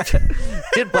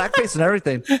 Did blackface and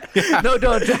everything. Yeah. No,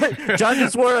 John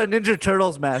just wore a Ninja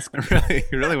Turtles mask. He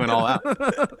really went all out.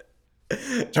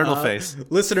 Turtle face.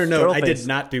 Listener note: Turtle I face. did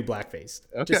not do blackface.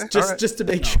 Okay, Just to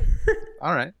make sure.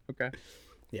 All right. Okay.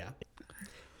 Yeah.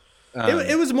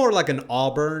 It was more like an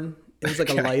auburn. It was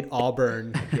like a light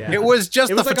auburn. Yeah. It was just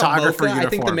the like photographer a mocha, uniform. I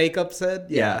think the makeup said.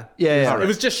 Yeah. Yeah. It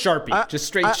was just Sharpie, just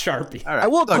straight Sharpie. All right. I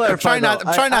will clarify. I'm trying not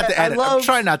to edit. I love, I'm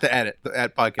trying not to edit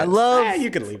that podcast. I love. You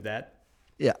can leave that.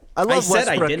 Yeah, I love said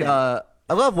I Westbrook. didn't. I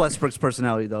love Westbrook's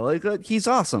personality though. Like he's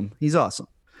awesome. He's awesome.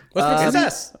 What's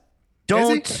success?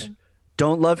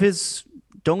 Don't love his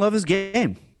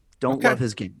game. Don't love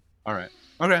his game. All right.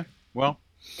 Okay. Well.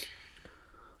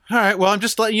 All right. Well, I'm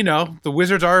just letting you know the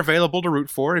Wizards are available to root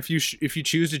for if you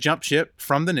choose to jump ship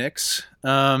from the Knicks.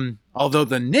 Although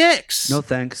the Knicks, No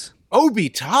thanks. Obi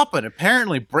Toppin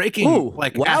apparently breaking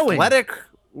wowing. athletic.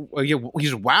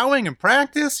 He's wowing in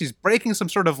practice. He's breaking some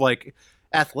sort of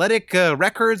athletic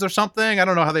records or something. I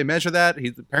don't know how they measure that.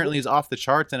 He's off the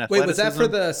charts in athleticism. Wait, was that for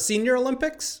the Senior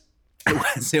Olympics? It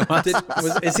was.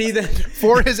 Is he the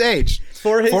For his age.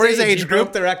 For his age age he broke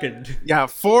group. the record? Yeah,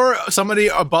 for somebody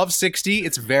above 60,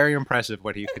 it's very impressive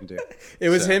what he can do. It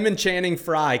was him and Channing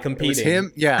Frye competing. It was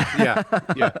him. Yeah.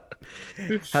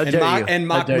 How dare you?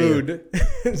 And How dare you? Mahmoud.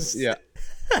 Yeah.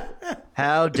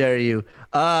 How dare you?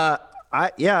 I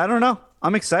don't know.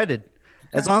 I'm excited.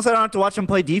 As long as I don't have to watch him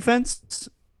play defense,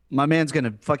 my man's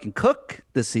gonna fucking cook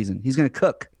this season. He's gonna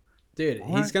cook. Dude,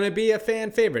 he's going to be a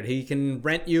fan favorite. He can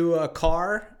rent you a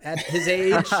car at his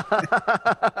age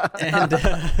and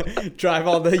drive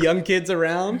all the young kids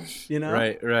around,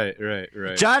 Right.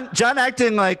 John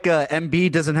acting like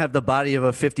MB doesn't have the body of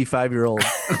a 55-year-old.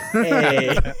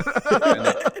 Hey.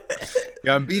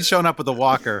 Yeah, Embiid showing up with a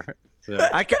walker. So.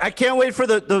 I can't wait for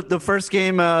the first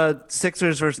game,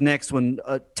 Sixers versus Knicks, when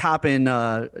Toppin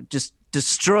just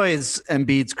destroys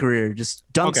Embiid's career, just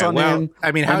dunks on him.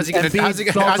 I mean, how's he going to do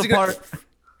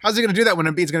that when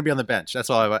Embiid's going to be on the bench? That's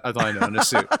all I know in a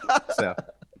suit. So.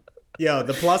 Yo,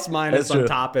 the plus minus That's on true.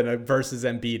 Toppin versus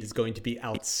Embiid is going to be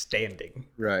outstanding.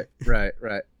 Right.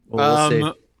 We'll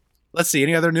see. Let's see.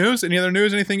 Any other news?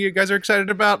 Anything you guys are excited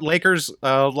about? Lakers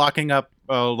locking up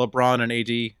LeBron and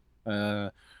AD.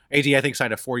 AD, I think,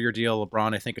 signed a 4-year deal.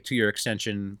 LeBron, I think, a 2-year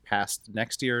extension past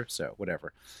next year. So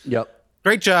whatever. Yep.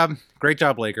 Great job,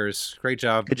 Lakers. Great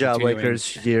job. Good job,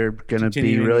 Lakers. You're going to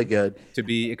be really good. To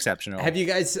be exceptional. Have you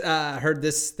guys heard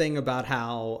this thing about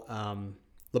how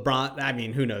LeBron, I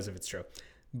mean, who knows if it's true,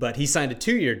 but he signed a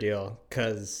 2-year deal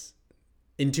because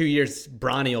in 2 years,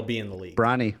 Bronny will be in the league.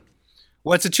 Bronny.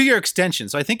 Well, it's a 2-year extension,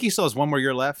 so I think he still has one more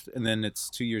year left, and then it's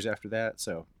 2 years after that.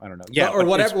 So I don't know. Yeah, or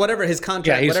whatever his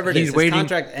contract, whatever it is, his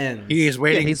contract ends. He is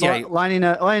waiting. He's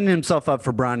lining himself up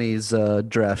for Bronny's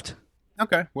draft.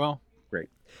 Okay, well, great.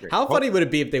 How funny would it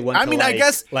be if they went? I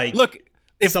guess look,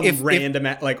 if random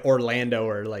like Orlando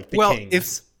or like the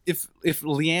Kings. If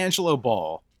LiAngelo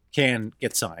Ball can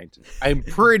get signed, I'm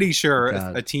pretty sure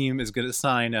a team is going to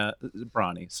sign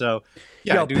Bronny. So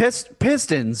yeah,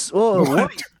 Pistons. Oh, what are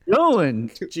you doing?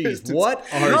 Jeez, what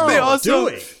are you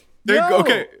doing?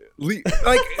 Okay.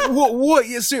 What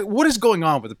is going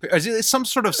on with the? Is it some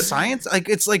sort of science? Like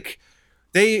it's like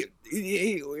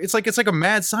it's like a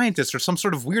mad scientist or some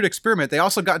sort of weird experiment. They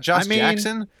also got Josh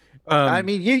Jackson.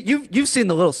 You've seen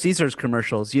the Little Caesars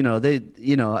commercials.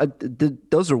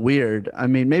 Those are weird. I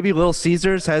mean, maybe Little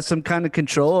Caesars has some kind of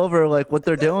control over like what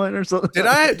they're doing or something. Did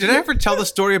I ever tell the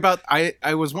story about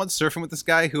I was once surfing with this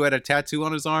guy who had a tattoo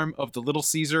on his arm of the Little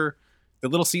Caesar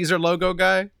logo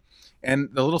guy, and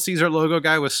the Little Caesar logo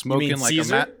guy was smoking like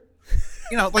Caesar?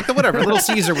 like the whatever Little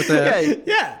Caesar with the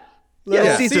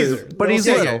Caesar, but he's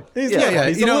little. He's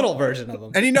a little version of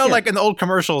him. And like in the old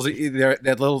commercials,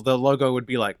 the logo would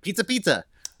be like pizza, pizza.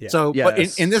 Yeah. So, but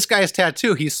in this guy's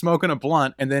tattoo, he's smoking a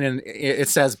blunt, and then it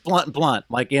says blunt,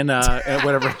 like in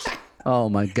whatever. Oh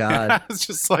my god! I was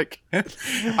just like, in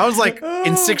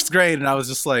 6th grade, and I was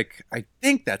just like, I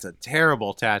think that's a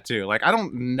terrible tattoo. Like I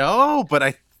don't know, but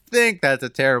I think that's a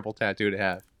terrible tattoo to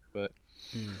have. But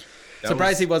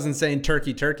surprised he wasn't saying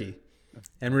turkey.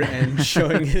 And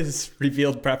showing his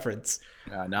revealed preference.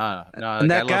 No. And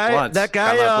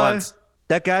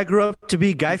that guy grew up to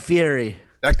be Guy Fieri.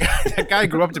 That guy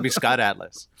grew up to be Scott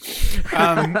Atlas.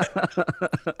 I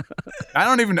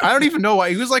don't even know why.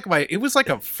 It was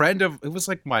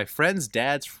like my friend's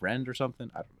dad's friend or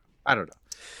something. I don't know.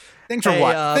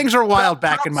 Things were wild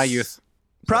back in my youth.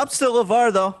 Props to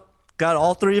LeVar though. Got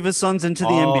all 3 of his sons into the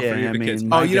NBA.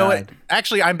 Oh, you know what?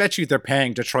 Actually, I bet you they're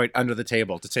paying Detroit under the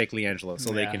table to take LiAngelo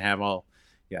so they can have all.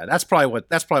 Yeah, that's probably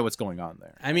what's going on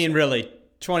there. I mean, really,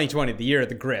 2020, the year of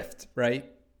the grift, right?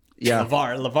 Yeah,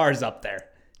 LeVar's up there.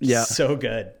 Yeah, so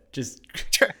good. Just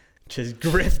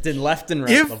grifting left and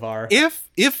right. LeVar.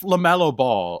 If LaMelo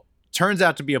Ball turns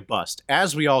out to be a bust,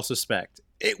 as we all suspect,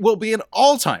 it will be an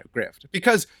all-time grift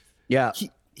because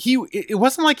it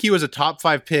wasn't like he was a top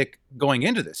 5 pick going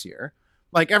into this year.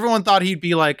 Like everyone thought he'd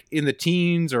be like in the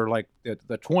teens or like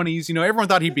the 20s. Everyone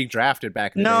thought he'd be drafted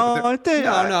back in the day.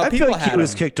 I feel like he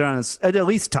was kicked around at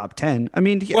least top 10. I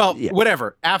mean,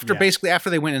 whatever. After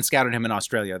they went and scouted him in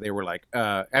Australia, they were like,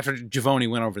 after Giovoni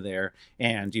went over there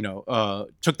and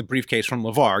took the briefcase from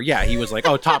LeVar. Yeah, he was like,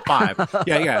 oh, top 5.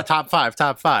 Yeah, top 5.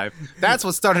 That's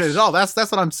what started it all. That's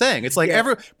what I'm saying. It's like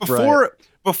before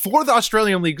the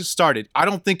Australian League started, I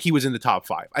don't think he was in the top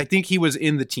 5. I think he was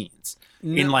in the teens.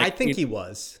 I think he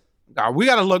was. We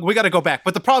got to go back.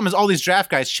 But the problem is all these draft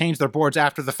guys change their boards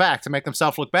after the fact to make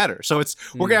themselves look better. So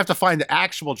we're going to have to find the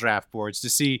actual draft boards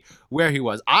to see where he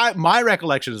was. My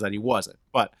recollection is that he wasn't,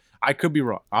 but I could be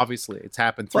wrong. Obviously, it's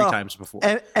happened 3 times before.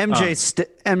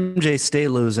 MJ stay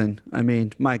losing. I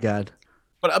mean, my God.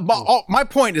 But my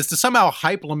point is to somehow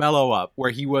hype LaMelo up where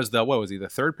he was the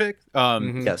 3rd pick?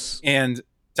 Yes. And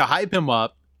to hype him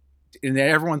up, and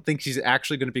everyone thinks he's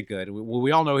actually going to be good.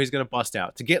 We all know he's going to bust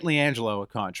out. To get LiAngelo a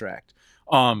contract,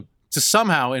 to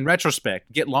somehow, in retrospect,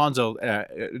 get Lonzo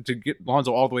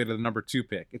all the way to the number 2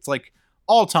 pick. It's like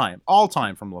all time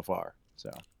from LeVar.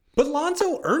 So, but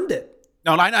Lonzo earned it.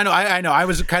 No, I know. I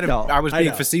was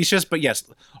being facetious, but yes,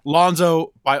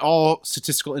 Lonzo, by all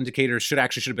statistical indicators, should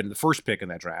have been the 1st pick in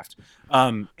that draft,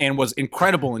 and was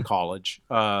incredible in college.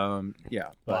 Wild.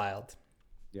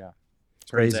 Yeah.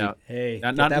 Crazy. Out. Hey,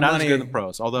 not as good in the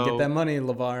pros. Although get that money,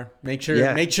 LeVar. Make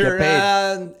sure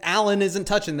Allen isn't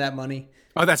touching that money.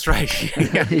 Oh, that's right.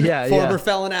 Former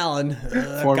felon Allen,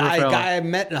 guy I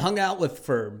met and hung out with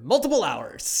for multiple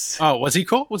hours. Oh, was he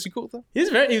cool? Though?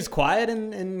 He was quiet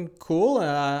and cool.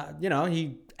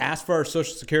 He asked for our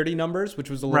social security numbers, which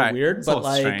was a little weird, it's but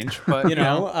strange. But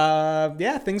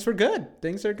things were good.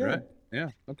 Things are good. Right. Yeah.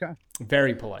 Okay.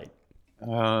 Very polite.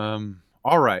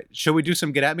 All right. Shall we do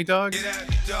some Get At Me, Dog? Get at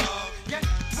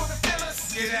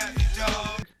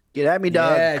me,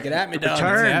 dog. Yeah, get at me, dog.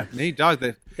 Return. Me, dog.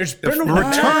 There's been a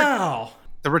while.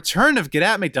 The return of Get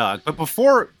At Me, Dog. But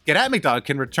before Get At Me, Dog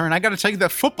can return, I got to tell you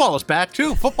that football is back,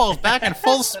 too. Football is back in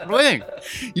full swing.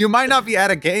 You might not be at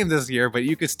a game this year, but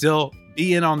you could still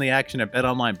be in on the action at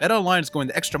BetOnline. BetOnline is going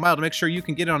the extra mile to make sure you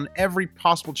can get in on every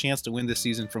possible chance to win this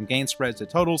season, from game spreads to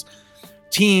totals.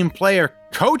 team player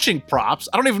coaching props.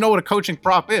 I don't even know what a coaching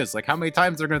prop is. Like how many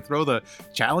times they're going to throw the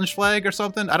challenge flag or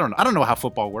something. I don't know how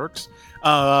football works.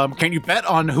 Can you bet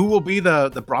on who will be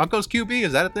the Broncos QB?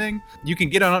 Is that a thing? You can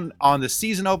get on the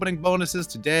season opening bonuses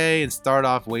today and start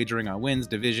off wagering on wins,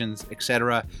 divisions,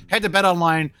 etc. Head to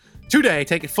BetOnline today.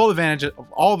 Take full advantage of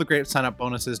all the great sign-up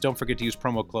bonuses. Don't forget to use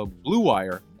promo code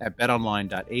BlueWire at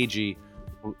betonline.ag.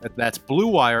 That's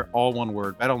BlueWire, all one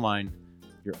word. BetOnline,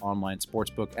 your online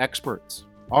sportsbook experts.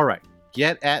 All right,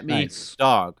 get at me, nice.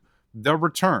 Dog. The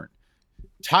return.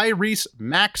 Tyrese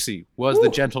Maxey was the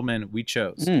gentleman we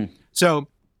chose. So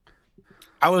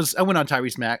I went on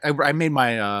Tyrese Maxey. I made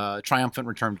my triumphant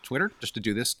return to Twitter just to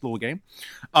do this little game.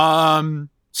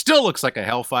 Still looks like a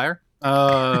hellfire.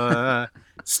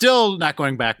 Still not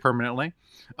going back permanently.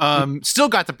 Still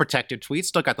got the protected tweet.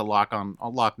 Still got the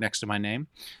lock next to my name.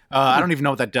 I don't even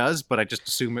know what that does, but I just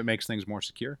assume it makes things more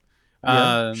secure.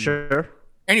 Sure.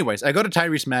 Anyways, I go to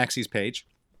Tyrese Maxey's page,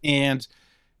 and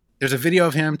there's a video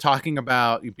of him talking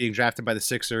about being drafted by the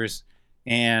Sixers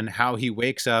and how he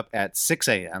wakes up at 6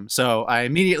 a.m. So I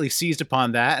immediately seized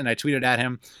upon that, and I tweeted at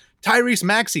him, Tyrese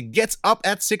Maxey gets up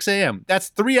at 6 a.m. That's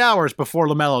 3 hours before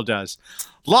LaMelo does.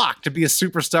 Locked to be a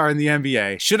superstar in the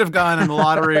NBA. Should have gone in the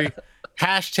lottery.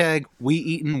 Hashtag we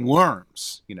eatin'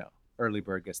 worms. Early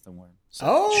bird gets the worm.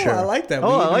 So, sure. I like that. We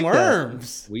eating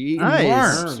worms. We eating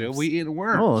worms. So we eating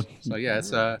worms. So yeah,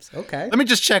 it's okay. Let me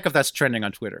just check if that's trending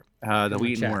on Twitter. The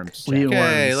we eating worms.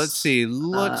 Okay, let's see.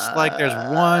 Looks like there's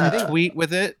one tweet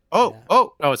with it.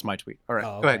 Oh, it's my tweet. All right,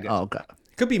 go ahead. Oh, okay.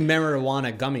 Could be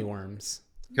marijuana gummy worms.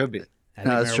 Could be. I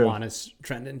think marijuana's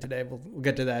trending today. We'll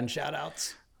get to that in shout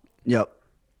outs. Yep.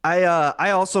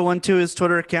 I also went to his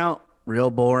Twitter account.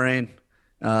 Real boring.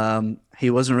 He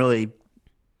wasn't really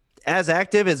as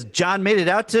active as John made it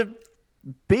out to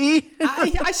be.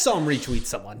 I saw him retweet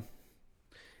someone.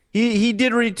 He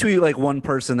did retweet like one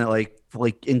person that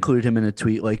like included him in a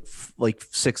tweet like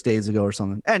 6 days ago or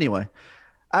something. Anyway,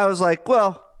 I was like,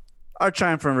 well, our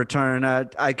triumphant return.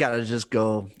 I gotta just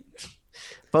go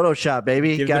Photoshop,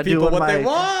 baby. Give the people what they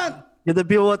want. Give the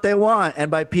people what they want,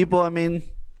 and by people I mean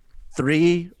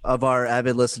 3 of our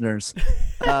avid listeners.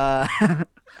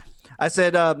 I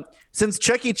said, since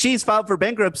Chuck E. Cheese filed for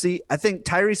bankruptcy, I think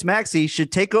Tyrese Maxey should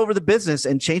take over the business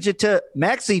and change it to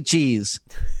Maxey Cheese.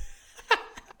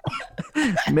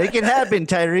 Make it happen,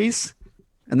 Tyrese.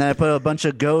 And then I put a bunch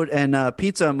of goat and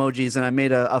pizza emojis, and I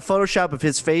made a Photoshop of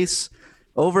his face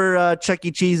over Chuck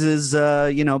E. Cheese's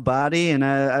body, and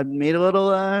I made a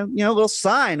little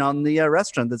sign on the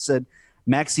restaurant that said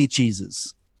Maxey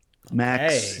Cheeses.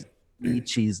 Maxey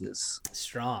Cheeses.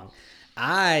 Strong.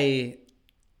 I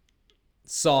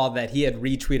saw that he had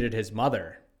retweeted his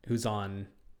mother, who's on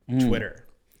Twitter.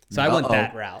 So I went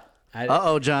that route.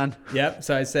 John. Yep.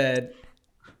 So I said,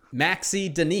 Maxey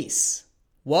Denise,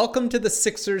 welcome to the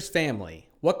Sixers family.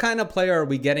 What kind of player are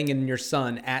we getting in your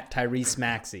son at Tyrese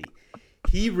Maxey?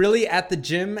 He really at the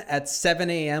gym at 7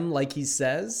 a.m. like he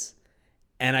says.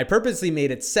 And I purposely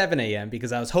made it 7 a.m.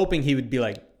 because I was hoping he would be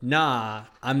like, nah,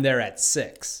 I'm there at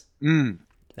 6. That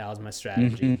was my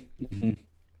strategy. Mm-hmm.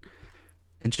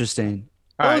 Interesting.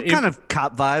 Kind of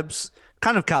cop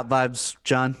vibes,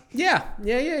 John. Yeah.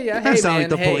 Hey, sound like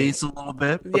the police a little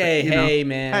bit. But,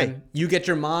 man. Hey. You get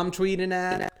your mom tweeting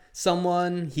at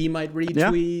someone, he might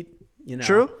retweet. Yeah.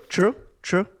 True.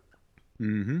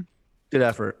 Mm-hmm. Good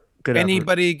effort.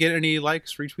 Anybody get any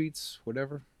likes, retweets,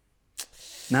 whatever?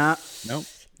 Nah.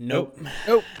 Nope.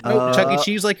 Chuck E.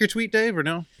 Cheese like your tweet, Dave, or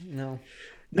no?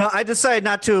 No, I decided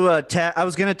not to tag. I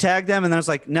was going to tag them, and then I was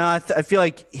like, no, I feel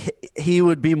like he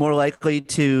would be more likely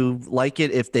to like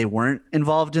it if they weren't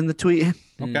involved in the tweet.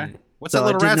 Okay. What's that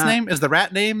little rat's name? Is the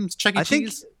rat name Chuck E.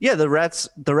 Cheese? The rat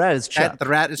is Chuck. The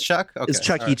rat is Chuck? Okay. It's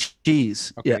Chuck E.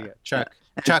 Cheese. Okay, yeah.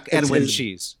 Chuck Edwin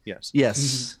Cheese.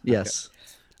 Yes.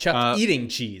 Chuck eating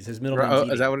cheese. His middle name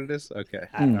is that what it is? Okay.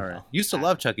 All right. Used to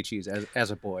love Chuck E. Cheese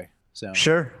as a boy. So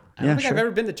sure. I don't think I've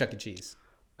ever been to Chuck E. Cheese.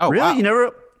 Oh, really? Wow.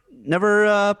 You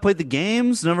never played the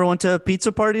games? Never went to a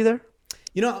pizza party there?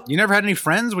 You never had any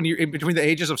friends when you're in between the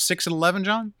ages of 6 and 11,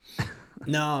 John?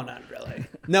 No, not really.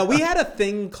 No, we had a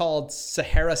thing called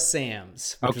Sahara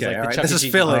Sam's. Okay, all right. This is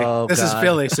Philly. This is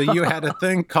Philly. So you had a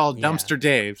thing called Dumpster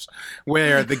Dave's,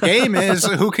 where the game is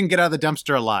who can get out of the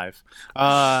dumpster alive.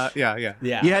 Yeah.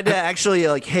 You had to actually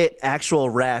hit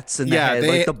actual rats in the head,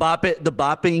 like the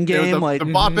bopping game. The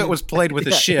bop it was played with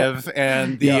a shiv,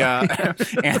 and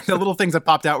and the little things that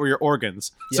popped out were your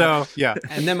organs. Yeah. So yeah.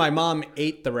 And then my mom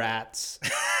ate the rats.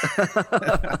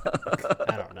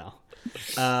 I don't know.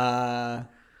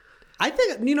 I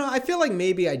think I feel like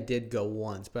maybe I did go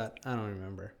once, but I don't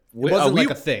remember. It wasn't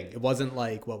like a thing. It wasn't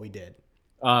like what we did.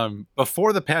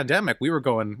 Before the pandemic, we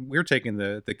were taking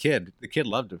the kid. The kid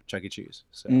loved Chuck E. Cheese.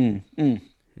 So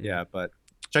yeah, but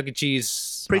Chuck E.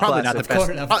 Cheese Pretty probably classic.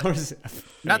 not the best.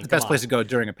 Not the best place to go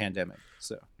during a pandemic.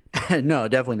 So No,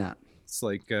 definitely not. it's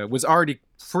like was already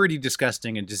pretty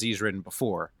disgusting and disease ridden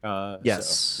before. Yes.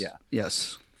 So, yeah.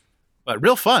 Yes. But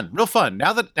real fun. Now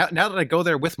that I go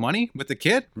there with money with the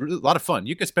kid, a lot of fun.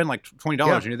 You could spend like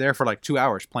 $20 and you're there for like 2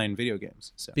 hours playing video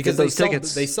games. So. Because those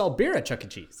tickets. they sell beer at Chuck E.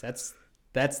 Cheese. That's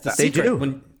the They secret.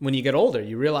 do. When you get older,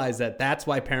 you realize that's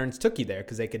why parents took you there,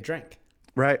 because they could drink.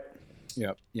 Right.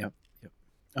 Yep.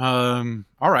 All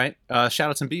right. Shout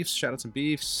outs and beefs. Shout-outs and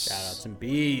beefs.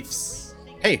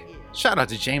 Hey, shout out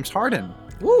to James Harden.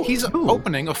 Woo. He's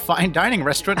opening a fine dining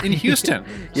restaurant in Houston.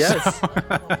 Yes.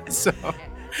 So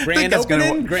Grand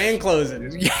opening, grand closing.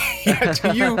 yeah,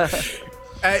 do you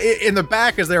in the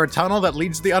back, is there a tunnel that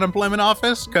leads to the unemployment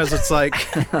office? Because it's like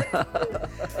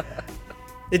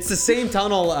It's the same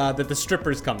tunnel that the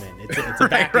strippers come in. It's a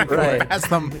back and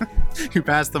forth. You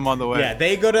pass them on the way. Yeah,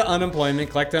 they go to unemployment,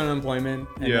 collect unemployment,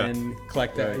 and then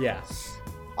collect the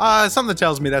Something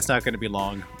tells me that's not going to be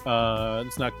long.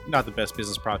 It's not the best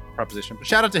business proposition. But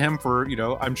shout out to him for,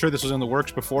 I'm sure this was in the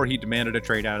works before he demanded a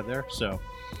trade out of there. So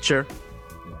Sure.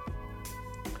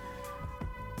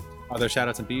 other shout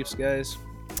outs and beefs, guys.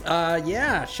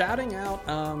 Shouting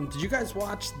out. Did you guys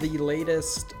watch the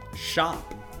latest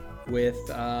Shop with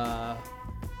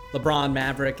LeBron,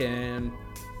 Maverick, and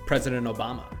President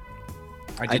Obama?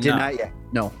 I did not yet.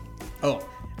 No. Oh,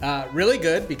 really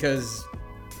good, because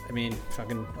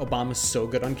fucking Obama's so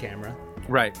good on camera.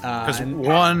 Right. Because and-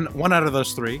 one out of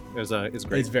those three is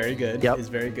great. It's very good. Yep. It's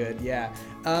very good. Yeah.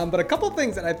 But a couple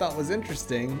things that I thought was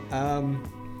interesting.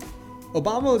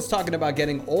 Obama was talking about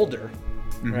getting older,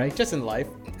 right? Just in life.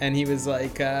 And he was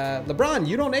like, LeBron,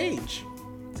 you don't age.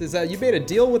 He says, you made a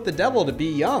deal with the devil to be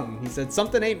young. He said,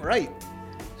 something ain't right.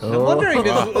 I'm wondering,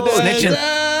 does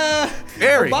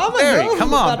Barry, Obama Barry, know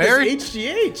come on, about Barry. this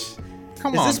HGH?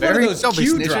 Come Is on, this Barry. one of Don't those be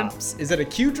Q snitching. drops? Is it a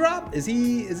Q drop? Is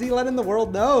he letting the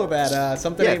world know that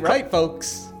something ain't right,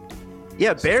 folks?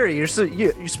 Yeah, Barry, you're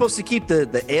supposed to keep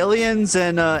the aliens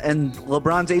and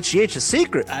LeBron's HGH a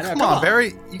secret. I know, Come on,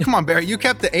 Barry. Come on, Barry. You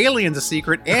kept the aliens a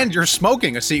secret, and you're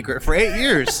smoking a secret for 8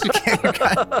 years.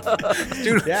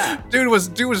 Dude was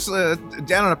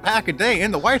down on a pack a day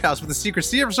in the White House with the Secret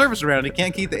Service around. He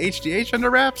can't keep the HGH under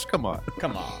wraps. Come on,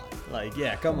 Come on. Come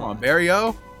come on, on.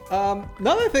 Barry-o.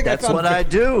 Another thing That's I found what I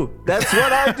do. That's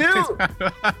what I do.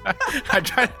 I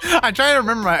try to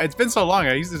remember it's been so long.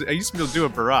 I used to be able to do a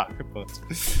Barack, but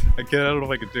I don't know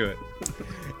if I could do it.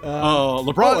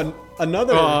 LeBron.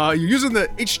 Another. You're using the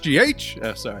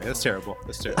HGH. Sorry, that's terrible.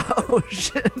 Oh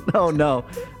shit! No.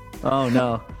 Oh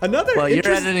no. Another. Well, you're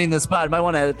editing this pod. Might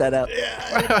want to edit that out.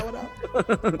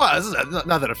 Well, this is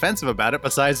nothing offensive about it.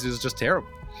 Besides, it's just terrible.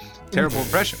 Terrible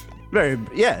impression.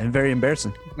 And very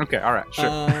embarrassing. Okay, all right, sure.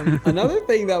 Another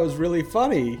thing that was really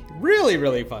funny,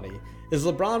 really funny, is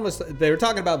they were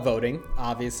talking about voting,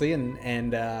 obviously,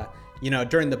 and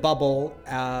during the bubble,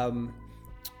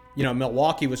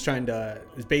 Milwaukee was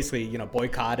basically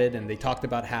boycotted, and they talked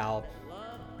about how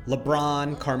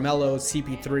LeBron, Carmelo,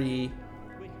 CP3,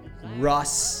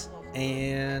 Russ,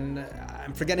 and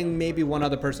I'm forgetting maybe one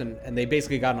other person, and they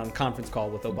basically got on a conference call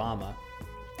with Obama.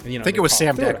 I think it was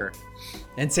Sam Decker.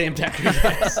 And Sam Decker,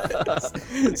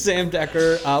 yes. Sam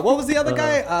Decker. What was the other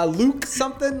guy? Luke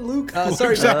something? Luke?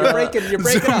 Sorry, you're breaking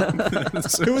up.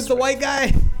 Who was the white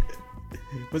guy?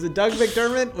 Was it Doug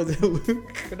McDermott? Was it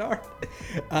Luke Kennard?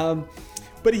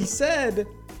 But he said,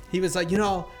 he was like,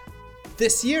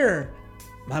 this year,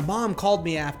 my mom called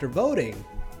me after voting,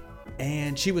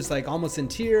 and she was like almost in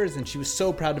tears, and she was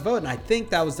so proud to vote. And I think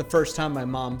that was the first time my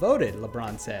mom voted,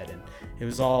 LeBron said. And it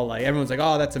was all like, everyone's like,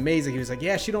 oh, that's amazing. He was like,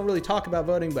 yeah, she don't really talk about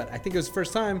voting, but I think it was the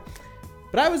first time.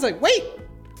 But I was like, wait,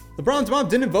 LeBron's mom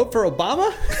didn't vote for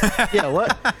Obama? Yeah, what?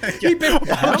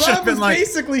 LeBron was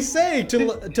basically saying to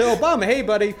Obama, hey,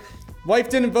 buddy, wife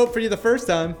didn't vote for you the first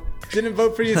time, didn't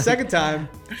vote for you the second time,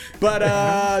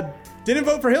 but didn't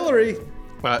vote for Hillary.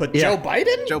 But Joe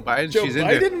Biden? Joe Biden, Joe she's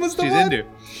Biden into. was the she's one? into.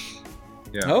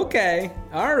 Yeah. Okay.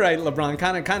 All right, LeBron.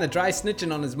 Kind of dry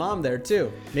snitching on his mom there,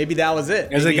 too. Maybe that was it.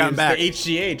 As Maybe they got it was back. the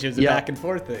HGH. It was a back and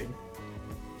forth thing.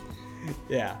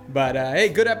 Yeah. But, hey,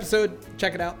 good episode.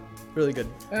 Check it out. Really good.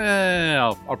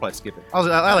 I'll probably skip it.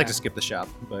 I like to skip the shop,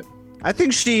 but... I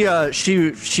think she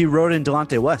wrote in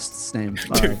Delonte West's name.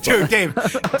 Dude, Dave. You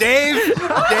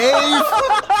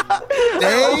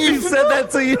said that,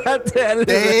 so you had to edit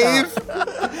it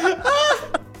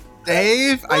out.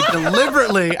 Dave, I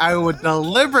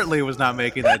deliberately was not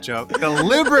making that joke.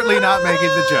 Deliberately not making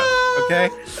the joke, okay?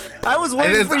 I was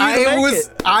waiting for you to make it.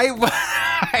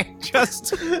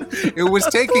 it was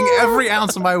taking every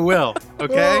ounce of my will.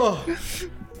 Okay. Oh,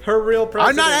 her real president.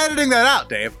 I'm not editing that out,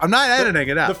 Dave. I'm not editing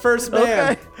it out. The first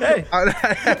man. Hey. I'm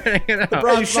not editing it out.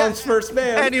 Bronx Bomb's first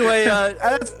man. Anyway,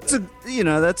 that's a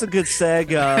good seg.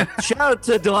 Shout out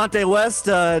to Delonte West,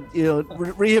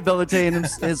 rehabilitating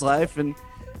his life, and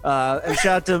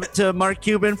shout out to Mark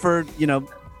Cuban for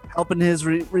helping his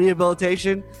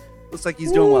rehabilitation. Looks like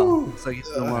he's doing well.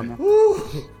 Man.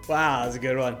 Wow, that's a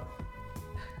good one. Oh,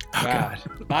 Wow. God.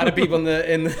 A lot of people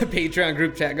in the Patreon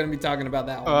group chat going to be talking about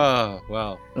that one. Oh,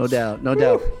 well. No doubt.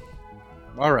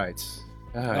 All right.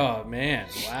 Oh man!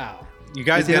 Wow. You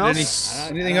guys Anything got else?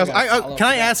 anything I else? don't got follow-up Can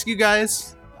I to that. ask you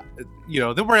guys?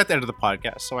 Then we're at the end of the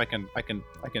podcast, so I can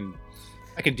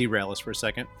derail us for a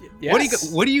second. Yes.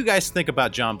 What do you guys think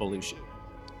about John Belushi?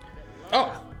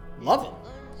 Oh, love him.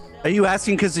 Are you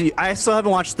asking because I still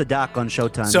haven't watched the doc on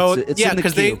Showtime? So it's yeah, in the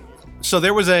because queue.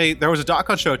 there was a doc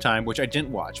on Showtime which I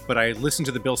didn't watch, but I listened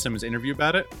to the Bill Simmons interview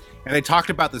about it, and they talked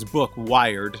about this book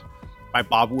Wired by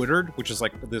Bob Woodward, which is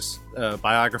like this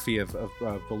biography of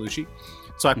Belushi.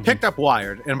 So I picked up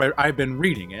Wired, and I've been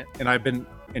reading it, and I've been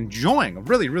enjoying,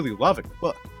 really, really loving the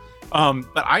book.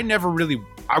 But I never really,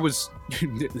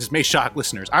 this may shock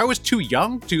listeners, I was too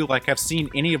young to like have seen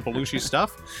any of Belushi's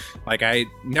stuff. Like I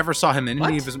never saw him in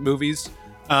any of his movies.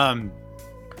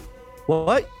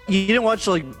 What? You didn't watch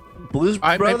like Blues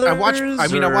Brothers? I watched old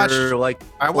Animal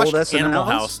SNLs?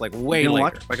 House like way You don't later.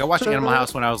 watch Like I watched that? Animal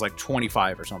House when I was like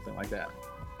 25 or something like that.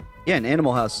 Yeah, in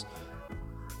Animal House.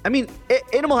 I mean,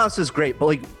 Animal House is great, but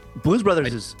like Blues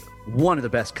Brothers is one of the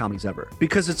best comedies ever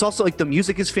because it's also like the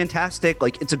music is fantastic.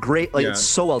 Like it's a great, like Yeah. it's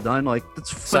so well done. Like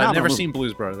it's So phenomenal. I've never movie. seen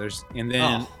Blues Brothers, and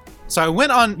then so I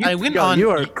went on. You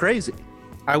are crazy.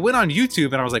 I went on YouTube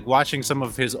and I was like watching some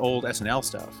of his old SNL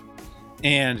stuff,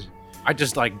 and I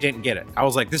just like didn't get it. I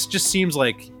was like, this just seems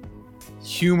like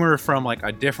humor from like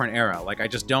a different era. Like I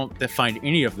just don't find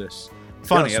any of this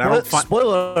funny. Yo, And I don't find.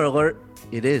 spoiler alert,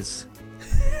 it is.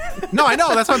 No, I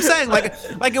know. That's what I'm saying.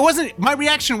 Like it wasn't. My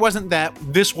reaction wasn't that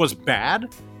this was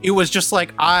bad. It was just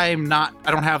like I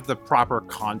don't have the proper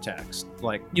context.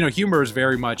 Like humor is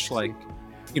very much like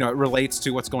it relates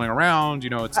to what's going around.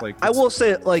 It's like I will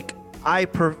say like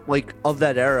of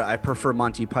that era, I prefer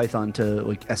Monty Python to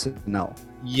like SNL.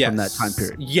 Yes. From that time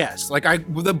period. Yes. Like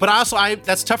but also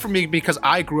that's tough for me because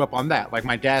I grew up on that. Like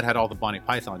my dad had all the Monty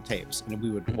Python tapes, and we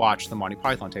would watch the Monty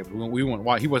Python tapes. We wouldn't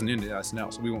watch. He wasn't into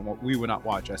SNL, so we would not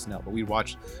watch SNL, but we'd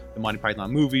watch the Monty Python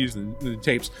movies and the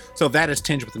tapes. So that is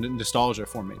tinged with nostalgia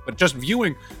for me. But just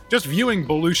viewing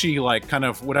Belushi like kind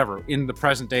of whatever in the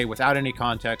present day without any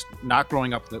context, not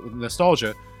growing up with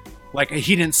nostalgia, like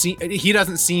he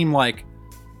doesn't seem like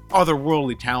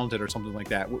otherworldly talented or something like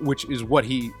that, which is what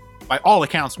he by all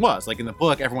accounts was. Like in the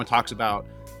book, everyone talks about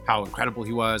how incredible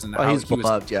he was and how He's he was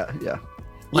beloved. Yeah.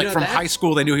 like from high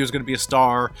school they knew he was going to be a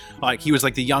star. Like he was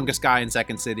like the youngest guy in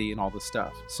Second City and all this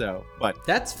stuff. So but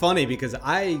That's funny because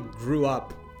I grew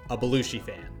up a Belushi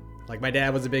fan. Like my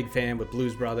dad was a big fan with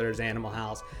Blues Brothers, Animal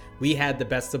House. We had the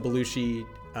Best of Belushi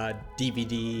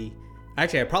DVD.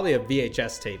 Actually, I probably have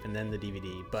VHS tape and then the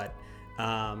DVD. But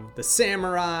the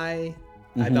Samurai,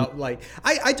 I thought like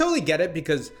I totally get it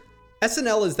because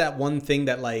SNL is that one thing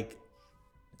that like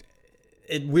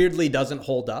it weirdly doesn't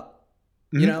hold up,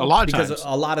 a lot of because times.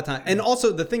 a lot of time. And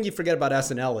also the thing you forget about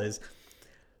SNL is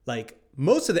like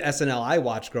most of the SNL I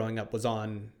watched growing up was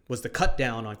the cut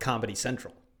down on Comedy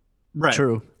Central. right.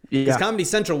 True. Because Yeah. Comedy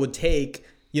Central would take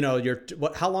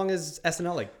how long is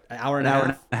SNL, like an hour and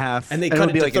a half, and they And it cut would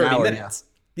it be to like an 30 hour, minutes.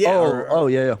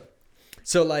 Yeah.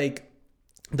 So like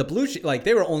the Belushi, like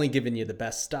they were only giving you the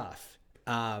best stuff.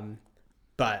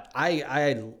 But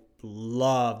I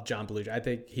love John Belushi. I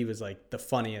think he was like the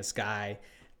funniest guy.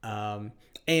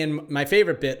 And my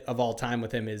favorite bit of all time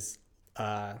with him is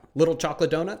Little Chocolate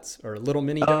Donuts or Little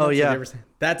Mini Donuts. Oh, yeah. Have you ever seen?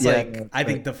 That's Yeah, like that's I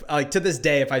think to this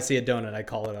day, if I see a donut, I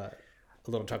call it a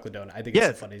Little Chocolate Donut. I think it's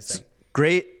the funniest thing.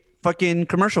 Great fucking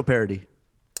commercial parody.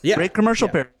 Yeah, Great commercial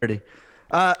parody.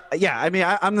 Yeah, I mean,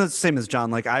 I'm the same as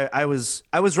John. Like, I was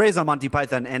raised on Monty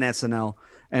Python and SNL,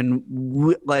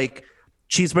 and like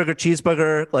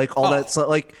cheeseburger, like all that. So,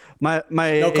 like my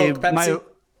No Coke, Pepsi?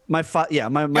 my father.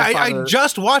 I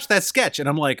just watched that sketch and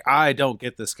I'm like, I don't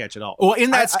get this sketch at all. Well,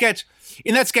 in that sketch,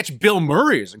 Bill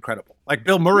Murray is incredible. Like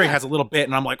Bill Murray has a little bit,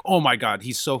 and I'm like, oh my god,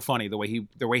 he's so funny the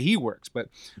way he works. But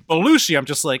Belushi, I'm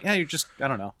just like, I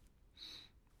don't know.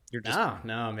 You're just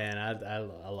no, man. I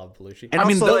love Belushi. And I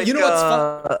mean, also, like, you know what's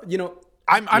fun?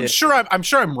 I'm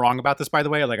sure I'm wrong about this, by the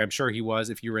way. Like I'm sure he was.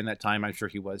 If you were in that time, I'm sure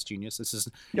he was genius. This is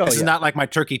not like my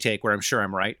turkey take where I'm sure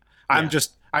I'm right. I'm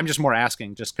just more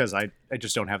asking just because I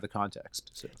just don't have the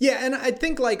context. So. Yeah, and I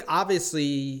think like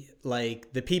obviously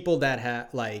like the people that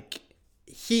have like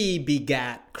he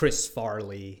begat Chris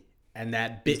Farley and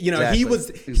that big, you know, he was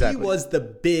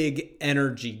the big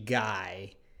energy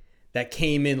guy that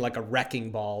came in like a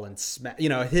wrecking ball and you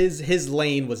know, his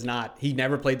lane was not, he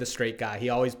never played the straight guy. He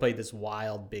always played this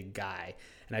wild big guy.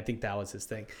 And I think that was his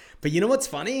thing. But you know what's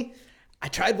funny? I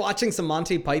tried watching some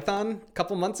Monty Python a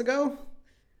couple months ago.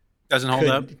 Doesn't hold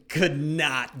up. Could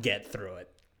not get through it.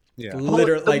 Yeah.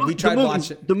 Literally, like we tried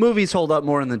watching. The movies hold up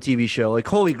more than the TV show. Like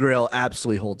Holy Grail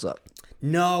absolutely holds up.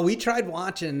 No, we tried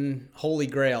watching Holy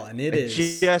Grail, and it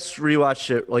is. Just rewatched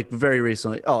it like very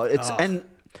recently. And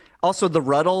also the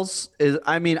Ruddles is.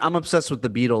 I mean, I'm obsessed with the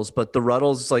Beatles, but the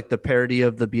Ruddles is like the parody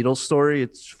of the Beatles story.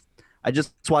 I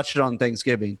just watched it on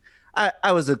Thanksgiving.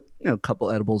 I was a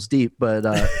couple edibles deep, but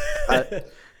it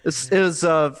was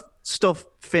still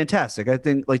fantastic. I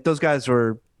think like those guys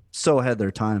were so ahead of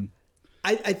their time.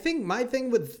 I think my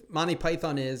thing with Monty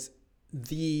Python is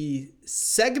the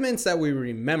segments that we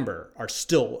remember are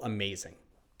still amazing.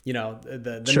 You know,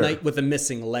 the Sure. night with the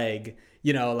missing leg,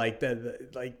 you know, like the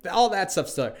all that stuff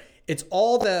still. It's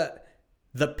all the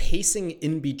pacing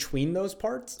in between those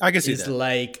parts. I can see is that.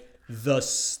 like the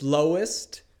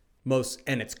slowest, most,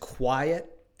 and it's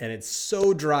quiet and it's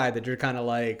so dry that you're kind of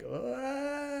like,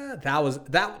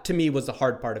 that to me was the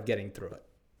hard part of getting through it.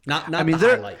 Not the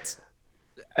highlights.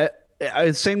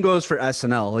 Same goes for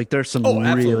SNL. Like there's some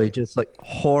absolutely. really just like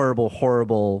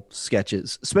horrible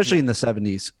sketches, especially in the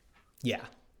 70s. Yeah.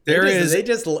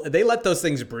 They let those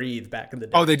things breathe back in the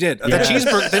day. Oh, they did.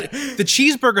 The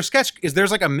cheeseburger sketch is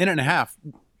there's like a minute and a half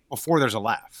before there's a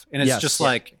laugh, and it's just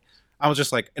like I was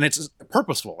just like, and it's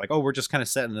purposeful. Like, oh, we're just kind of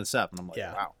setting this up, and I'm like,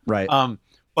 wow, right.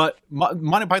 But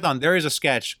Monty Python, there is a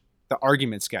sketch, the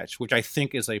argument sketch, which I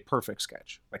think is a perfect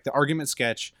sketch. Like the argument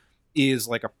sketch is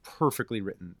like a perfectly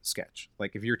written sketch.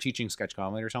 Like if you're teaching sketch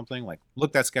comedy or something, like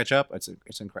look that sketch up. It's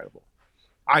incredible.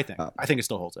 I think it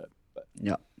still holds up. But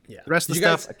yeah. The rest of the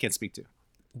stuff I can't speak to.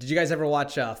 Did you guys ever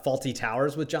watch Faulty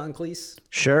Towers with John Cleese?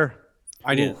 Sure.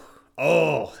 I did.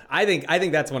 Oh, I think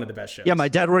that's one of the best shows. Yeah, my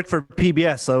dad worked for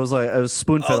PBS, so I was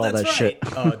spoon fed all that shit.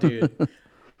 Oh, dude.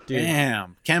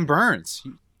 Damn, Ken Burns.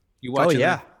 You watch? Oh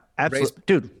yeah, absolutely,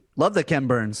 dude. Love the Ken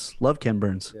Burns. Love Ken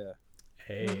Burns. Yeah.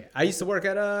 Hey, I used to work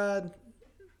at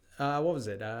what was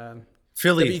it?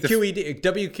 Philly,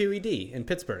 WQED in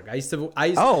Pittsburgh. I used to be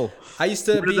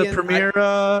the in premier.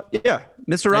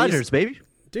 Mr. Rogers, baby.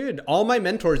 Dude, all my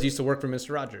mentors used to work for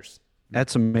Mr. Rogers.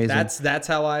 That's amazing. That's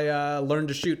how I learned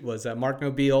to shoot. Was Mark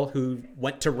Nobile, who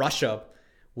went to Russia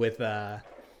with a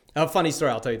funny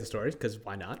story. I'll tell you the story because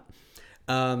why not?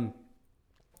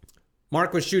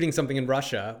 Mark was shooting something in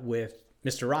Russia with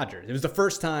Mr. Rogers. It was the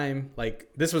first time, like,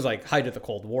 this was like height of the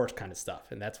Cold War kind of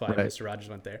stuff. And that's why Mr. Rogers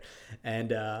went there.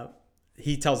 And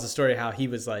he tells the story how he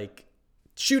was like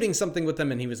shooting something with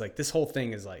them. And he was like, this whole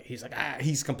thing is like,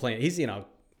 he's complaining. He's,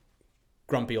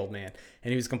 grumpy old man.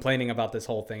 And he was complaining about this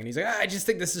whole thing. And he's like, I just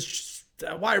think this is,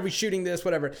 why are we shooting this?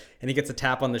 Whatever. And he gets a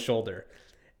tap on the shoulder.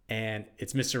 And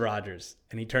it's Mr. Rogers.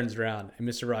 And he turns around and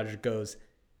Mr. Rogers goes,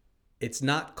 it's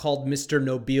not called Mr.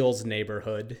 Nobile's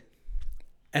neighborhood.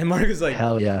 And Mark is like,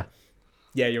 hell yeah.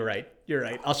 Yeah, you're right.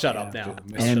 I'll shut up now.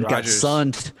 And got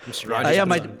sunned. Mr.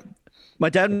 Rogers. My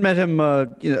dad met him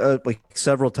like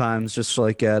several times, just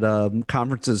like at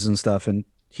conferences and stuff, and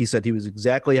he said he was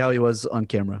exactly how he was on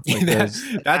camera. Like, that's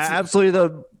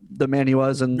absolutely the man he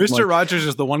was. And Mr. Rogers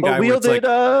is the one guy wielded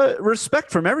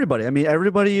respect from everybody. I mean,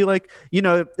 everybody, like,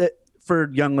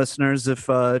 for young listeners,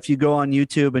 if you go on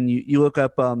YouTube and you look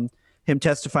up him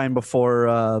testifying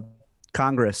before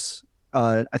Congress.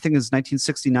 I think it was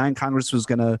 1969. Congress was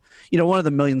going to, one of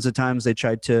the millions of times they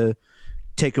tried to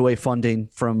take away funding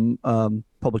from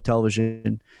public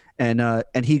television.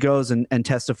 And he goes and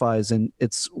testifies. And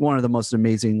it's one of the most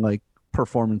amazing, like,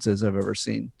 performances I've ever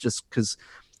seen, just because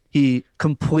he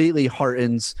completely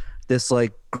heartens this,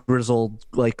 like, grizzled,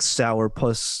 like,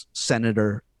 sourpuss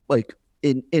senator, like,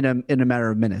 in a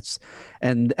matter of minutes.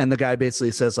 And the guy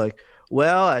basically says, like,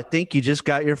 well, I think you just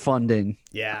got your funding.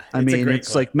 Yeah. I mean, it's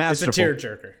clip. like masterful. It's a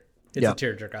tearjerker. It's a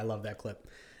tearjerker. I love that clip.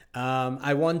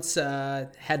 I once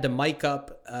had to mic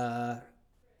up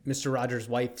Mr. Rogers'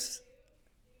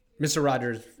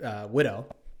 widow.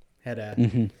 Had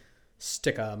to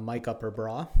stick a mic up her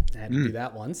bra. I had to do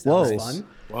that once. That was fun.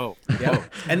 Whoa. Yeah.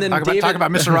 And then talk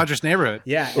about Mr. Rogers' neighborhood.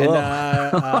 Yeah.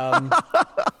 And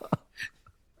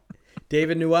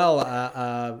David Newell,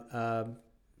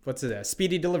 what's it?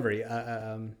 Speedy Delivery.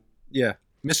 Yeah.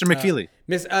 Mr. McFeely.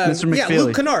 Mr. Yeah, McFeely.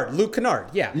 Luke Kennard.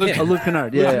 Yeah. Luke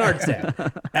Kennard. Yeah. Kennard's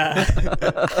dad.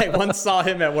 I once saw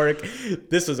him at work.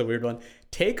 This was a weird one.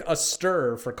 Take a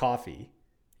stir for coffee.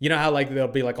 You know how like there'll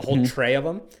be like a whole tray of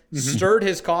them? Stirred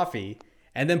his coffee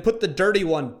and then put the dirty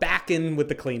one back in with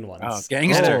the clean ones. Oh,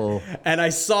 gangster. Oh. And I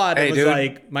saw it. It was dude.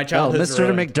 like my childhood's Mr. to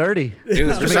ruined. make dirty. Dude,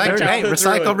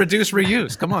 recycle, ruined. reduce,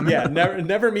 reuse. Come on, man. Yeah,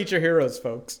 never meet your heroes,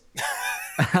 folks.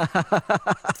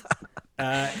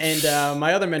 And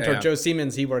my other mentor, Joe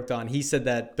Siemens, he worked on. He said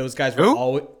that those guys were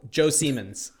always Joe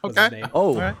Siemens was his name.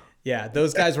 Oh, Right. Yeah,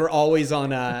 those guys were always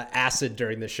on acid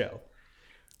during the show.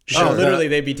 Sure. So literally,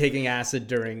 they'd be taking acid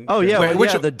during. oh yeah, Wait, well,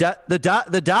 yeah.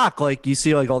 The doc, like you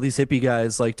see, like all these hippie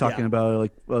guys, like talking Yeah. about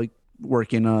like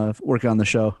working on the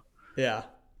show. Yeah.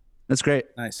 That's great.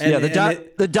 Nice. Yeah, And-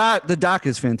 the doc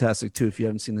is fantastic too. If you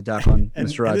haven't seen the doc on And, Mr.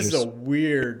 and Rogers, this is a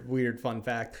weird fun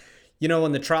fact. You know,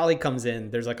 when the trolley comes in,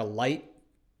 there's like a light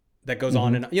that goes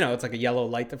on, and it's like a yellow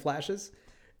light that flashes.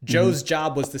 Joe's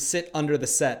job was to sit under the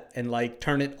set and like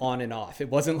turn it on and off. It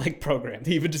wasn't like programmed.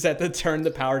 He would just have to turn the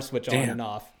power switch on and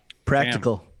off.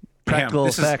 practical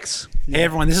This is- effects. Hey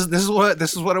everyone, this is what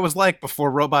it was like before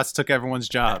robots took everyone's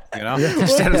job. You know,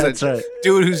 Instead of That's right.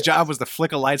 dude whose job was to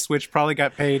flick a light switch, probably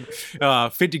got paid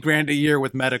 $50,000 a year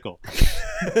with medical.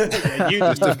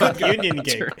 Union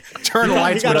gig. Turn the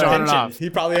light He got switch a on and pension. off. He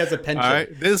probably has a pension. All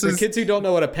right, this For is kids who don't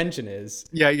know what a pension is.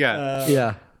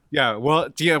 yeah. Well,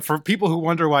 for people who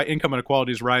wonder why income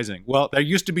inequality is rising, well, there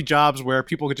used to be jobs where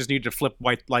people could just need to flip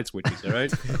white light switches. All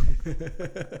right.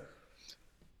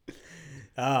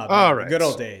 All right. Good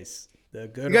old days. The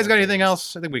good. You guys old got anything days.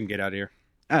 else? I think we can get out of here.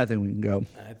 I think we can go.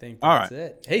 I think All that's right.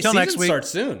 it. Hey, Till season next week. starts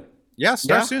soon. Yeah,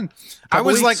 start Yeah. soon. I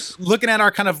Couple was weeks. like looking at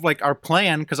our kind of like our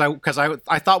plan because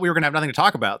I thought we were gonna have nothing to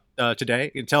talk about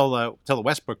today until the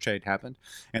Westbrook trade happened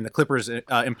and the Clippers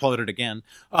imploded again.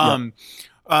 And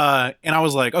I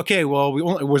was like, okay, well,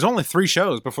 it was only 3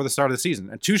 shows before the start of the season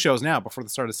and 2 shows now before the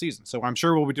start of the season. So I'm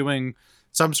sure we'll be doing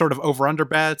some sort of over/under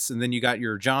bets, and then you got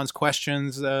your John's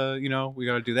questions. We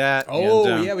got to do that. Oh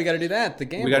and, yeah, we got to do that. The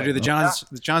game. we got to do the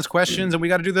John's questions, and we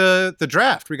got to do the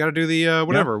draft. We got to do the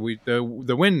whatever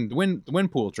the win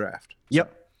pool draft.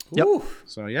 Yep. Ooh.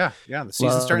 So yeah, the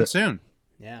season's Love starting it. soon.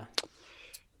 Yeah. Can't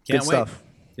Good wait. stuff.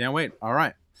 Can't wait. All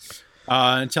right.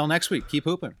 Until next week, keep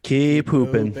hooping. Keep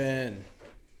hooping. Open.